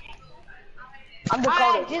 I'm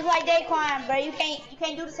Alright, Dakotas. just like Daquan, bro. You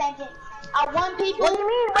can't do the same thing. I won people. What do you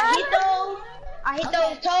mean, bro? I hit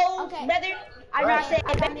those toes, Okay. brother. I not say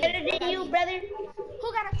I got better me. than you, brother.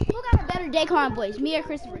 Who got a better Daquan voice? Me or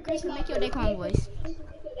Christopher? Christopher, make your Daquan voice.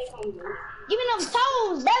 Give me them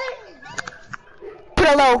toes, brother. Put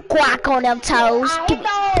a little quack on them toes. I hit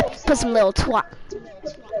those. Put some little twat.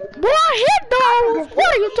 Boy, I hit those. What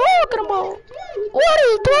are you talking about? What are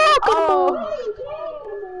you talking about?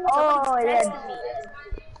 Oh, yeah. Texting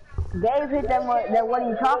me. Dave hit that what are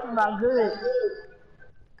you talking about? Good.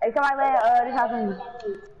 Hey, somebody land this house with me.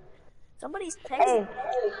 Somebody's Hey, texting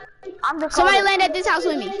me. I'm Dakota. Somebody land at this house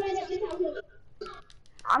with me.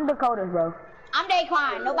 I'm Dakota, bro. I'm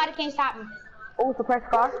Daquan. Nobody can stop me. Oh, suppress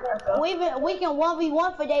car. We can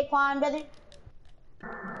 1v1 for Daquan, brother.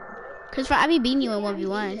 Christopher, I be beating you in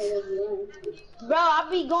 1v1s. Bro, I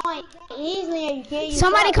be going easily and you can't use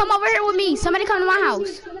Somebody that. come over here with me. Somebody come to my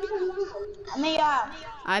house. I mean,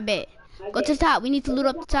 I bet. Go to the top. We need to loot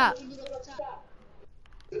up the top.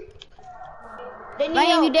 they need Ryan,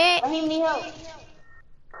 help. you dead? Raheem need help.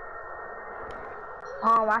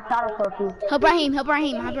 I shot him too. Help Raheem.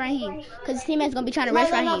 Cause his teammates gonna be trying to rush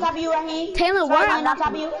Somebody on top Raheem. of you, Raheem. Taylor, Somebody where? on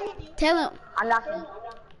top of you. Taylor. I knocked him.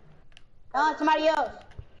 Somebody else.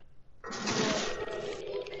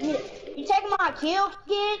 You taking my kill,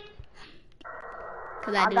 kid?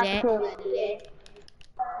 Cause I do got that. the kill.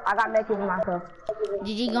 I got messages myself.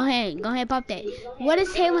 GG, go ahead, pop that. What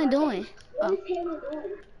is Taylor doing? Oh,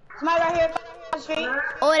 Somebody right here across the street.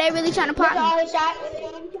 oh, they really trying to pop All me. his shots.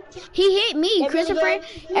 He hit me, Christopher.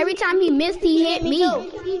 Every time he missed, he hit me.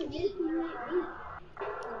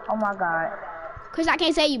 Oh my god. Chris, I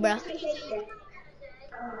can't say you, bro.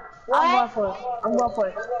 What? I'm going for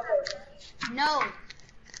it. No.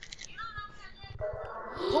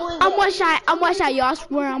 Who is I'm it? one shot, y'all. I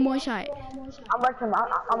swear I'm one shot. I'm rushing him.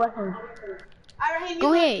 I'm rushing him. Raheem,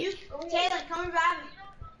 Go ahead. Taylor, come revive me.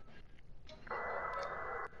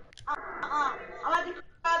 I'm about to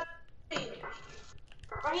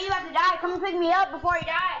Raheem about to die. Come and pick me up before he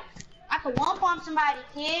dies. I could one pump somebody,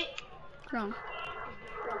 kid. Hold on.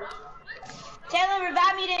 Taylor,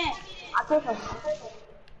 revive me then. I took him.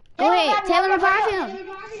 Go ahead, Taylor, revive him.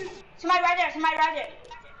 Somebody right there.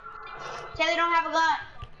 Taylor don't have a gun.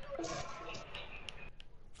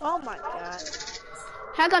 Oh my god.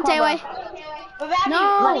 How come, Taylor? Revive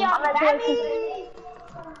No. me. I'm at Revive me.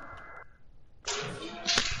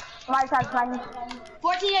 Somebody tried to find me.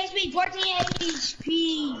 14 HP.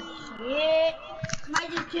 Yeah. Somebody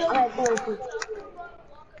just killed I'm me. at 2 HP.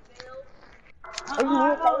 I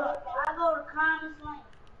go to Commons Lane.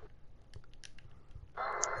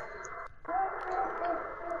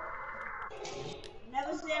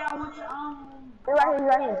 Never said I want your own. He's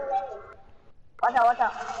right here. Watch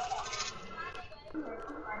out.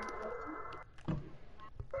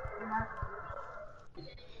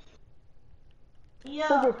 Yeah.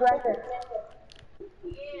 Who's this right there?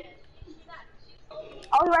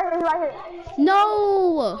 Oh, he's right here.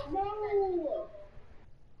 No.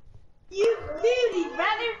 You beauty,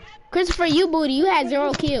 brother. Christopher, you booty. You had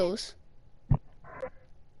 0 kills.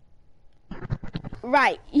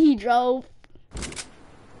 Right. He drove.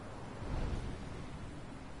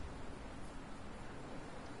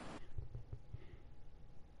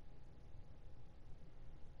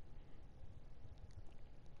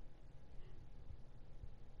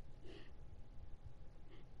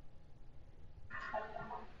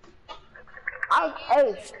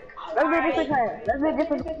 Hey, let's be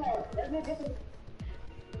different.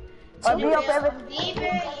 Or be your favorite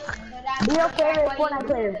Fortnite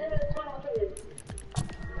player.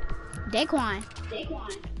 Daquan.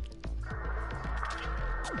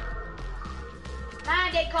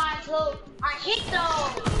 Nah, they can't too. I hit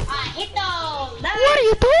those.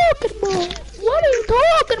 What are you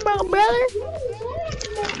talking about, brother?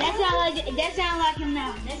 That sound like him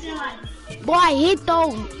now. That sound like him. Boy, I hit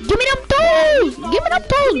those. Give me them toes, boy.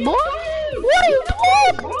 What are you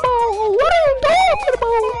talking about?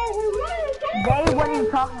 They wasn't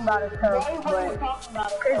even talking about it,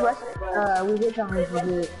 but Chris West, we did something for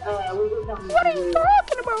good. What are you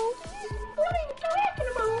talking about?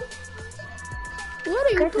 What are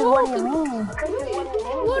you Chris, what do you mean?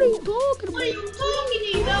 What are you talking about? What are you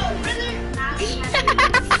talking about, brother?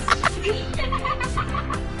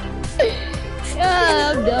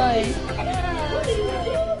 I'm done.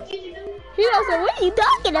 He also, what are you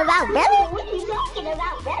talking about, brother? What do you mean?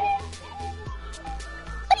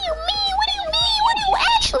 What do you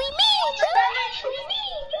actually mean, brother?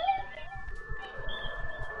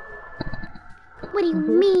 What do you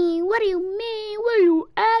mean? What do you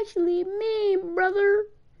actually mean, brother?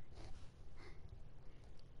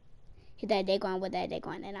 Hit that Daquan with that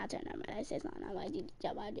Daquan, and I'll turn on my lights. I'm like,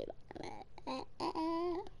 jump out.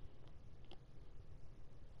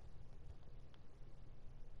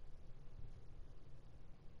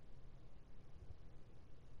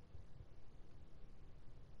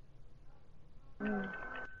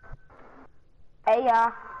 Hey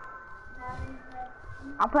y'all,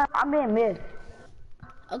 I'm being mid.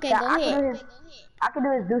 Okay, Yeah, go ahead. I can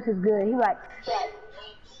do his deuces good. He like,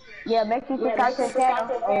 yeah, make sure you subscribe to the channel,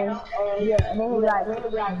 and yeah, and then he like,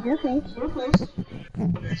 juicy.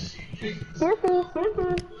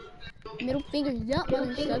 Middle fingers up,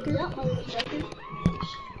 motherfucker.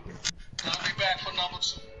 I'll be back for number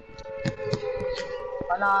 2.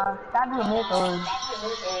 But nah, stop doing this one.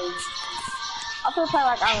 I feel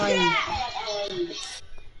like I'm ready.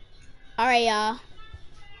 Alright, y'all.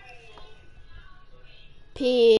 Peace.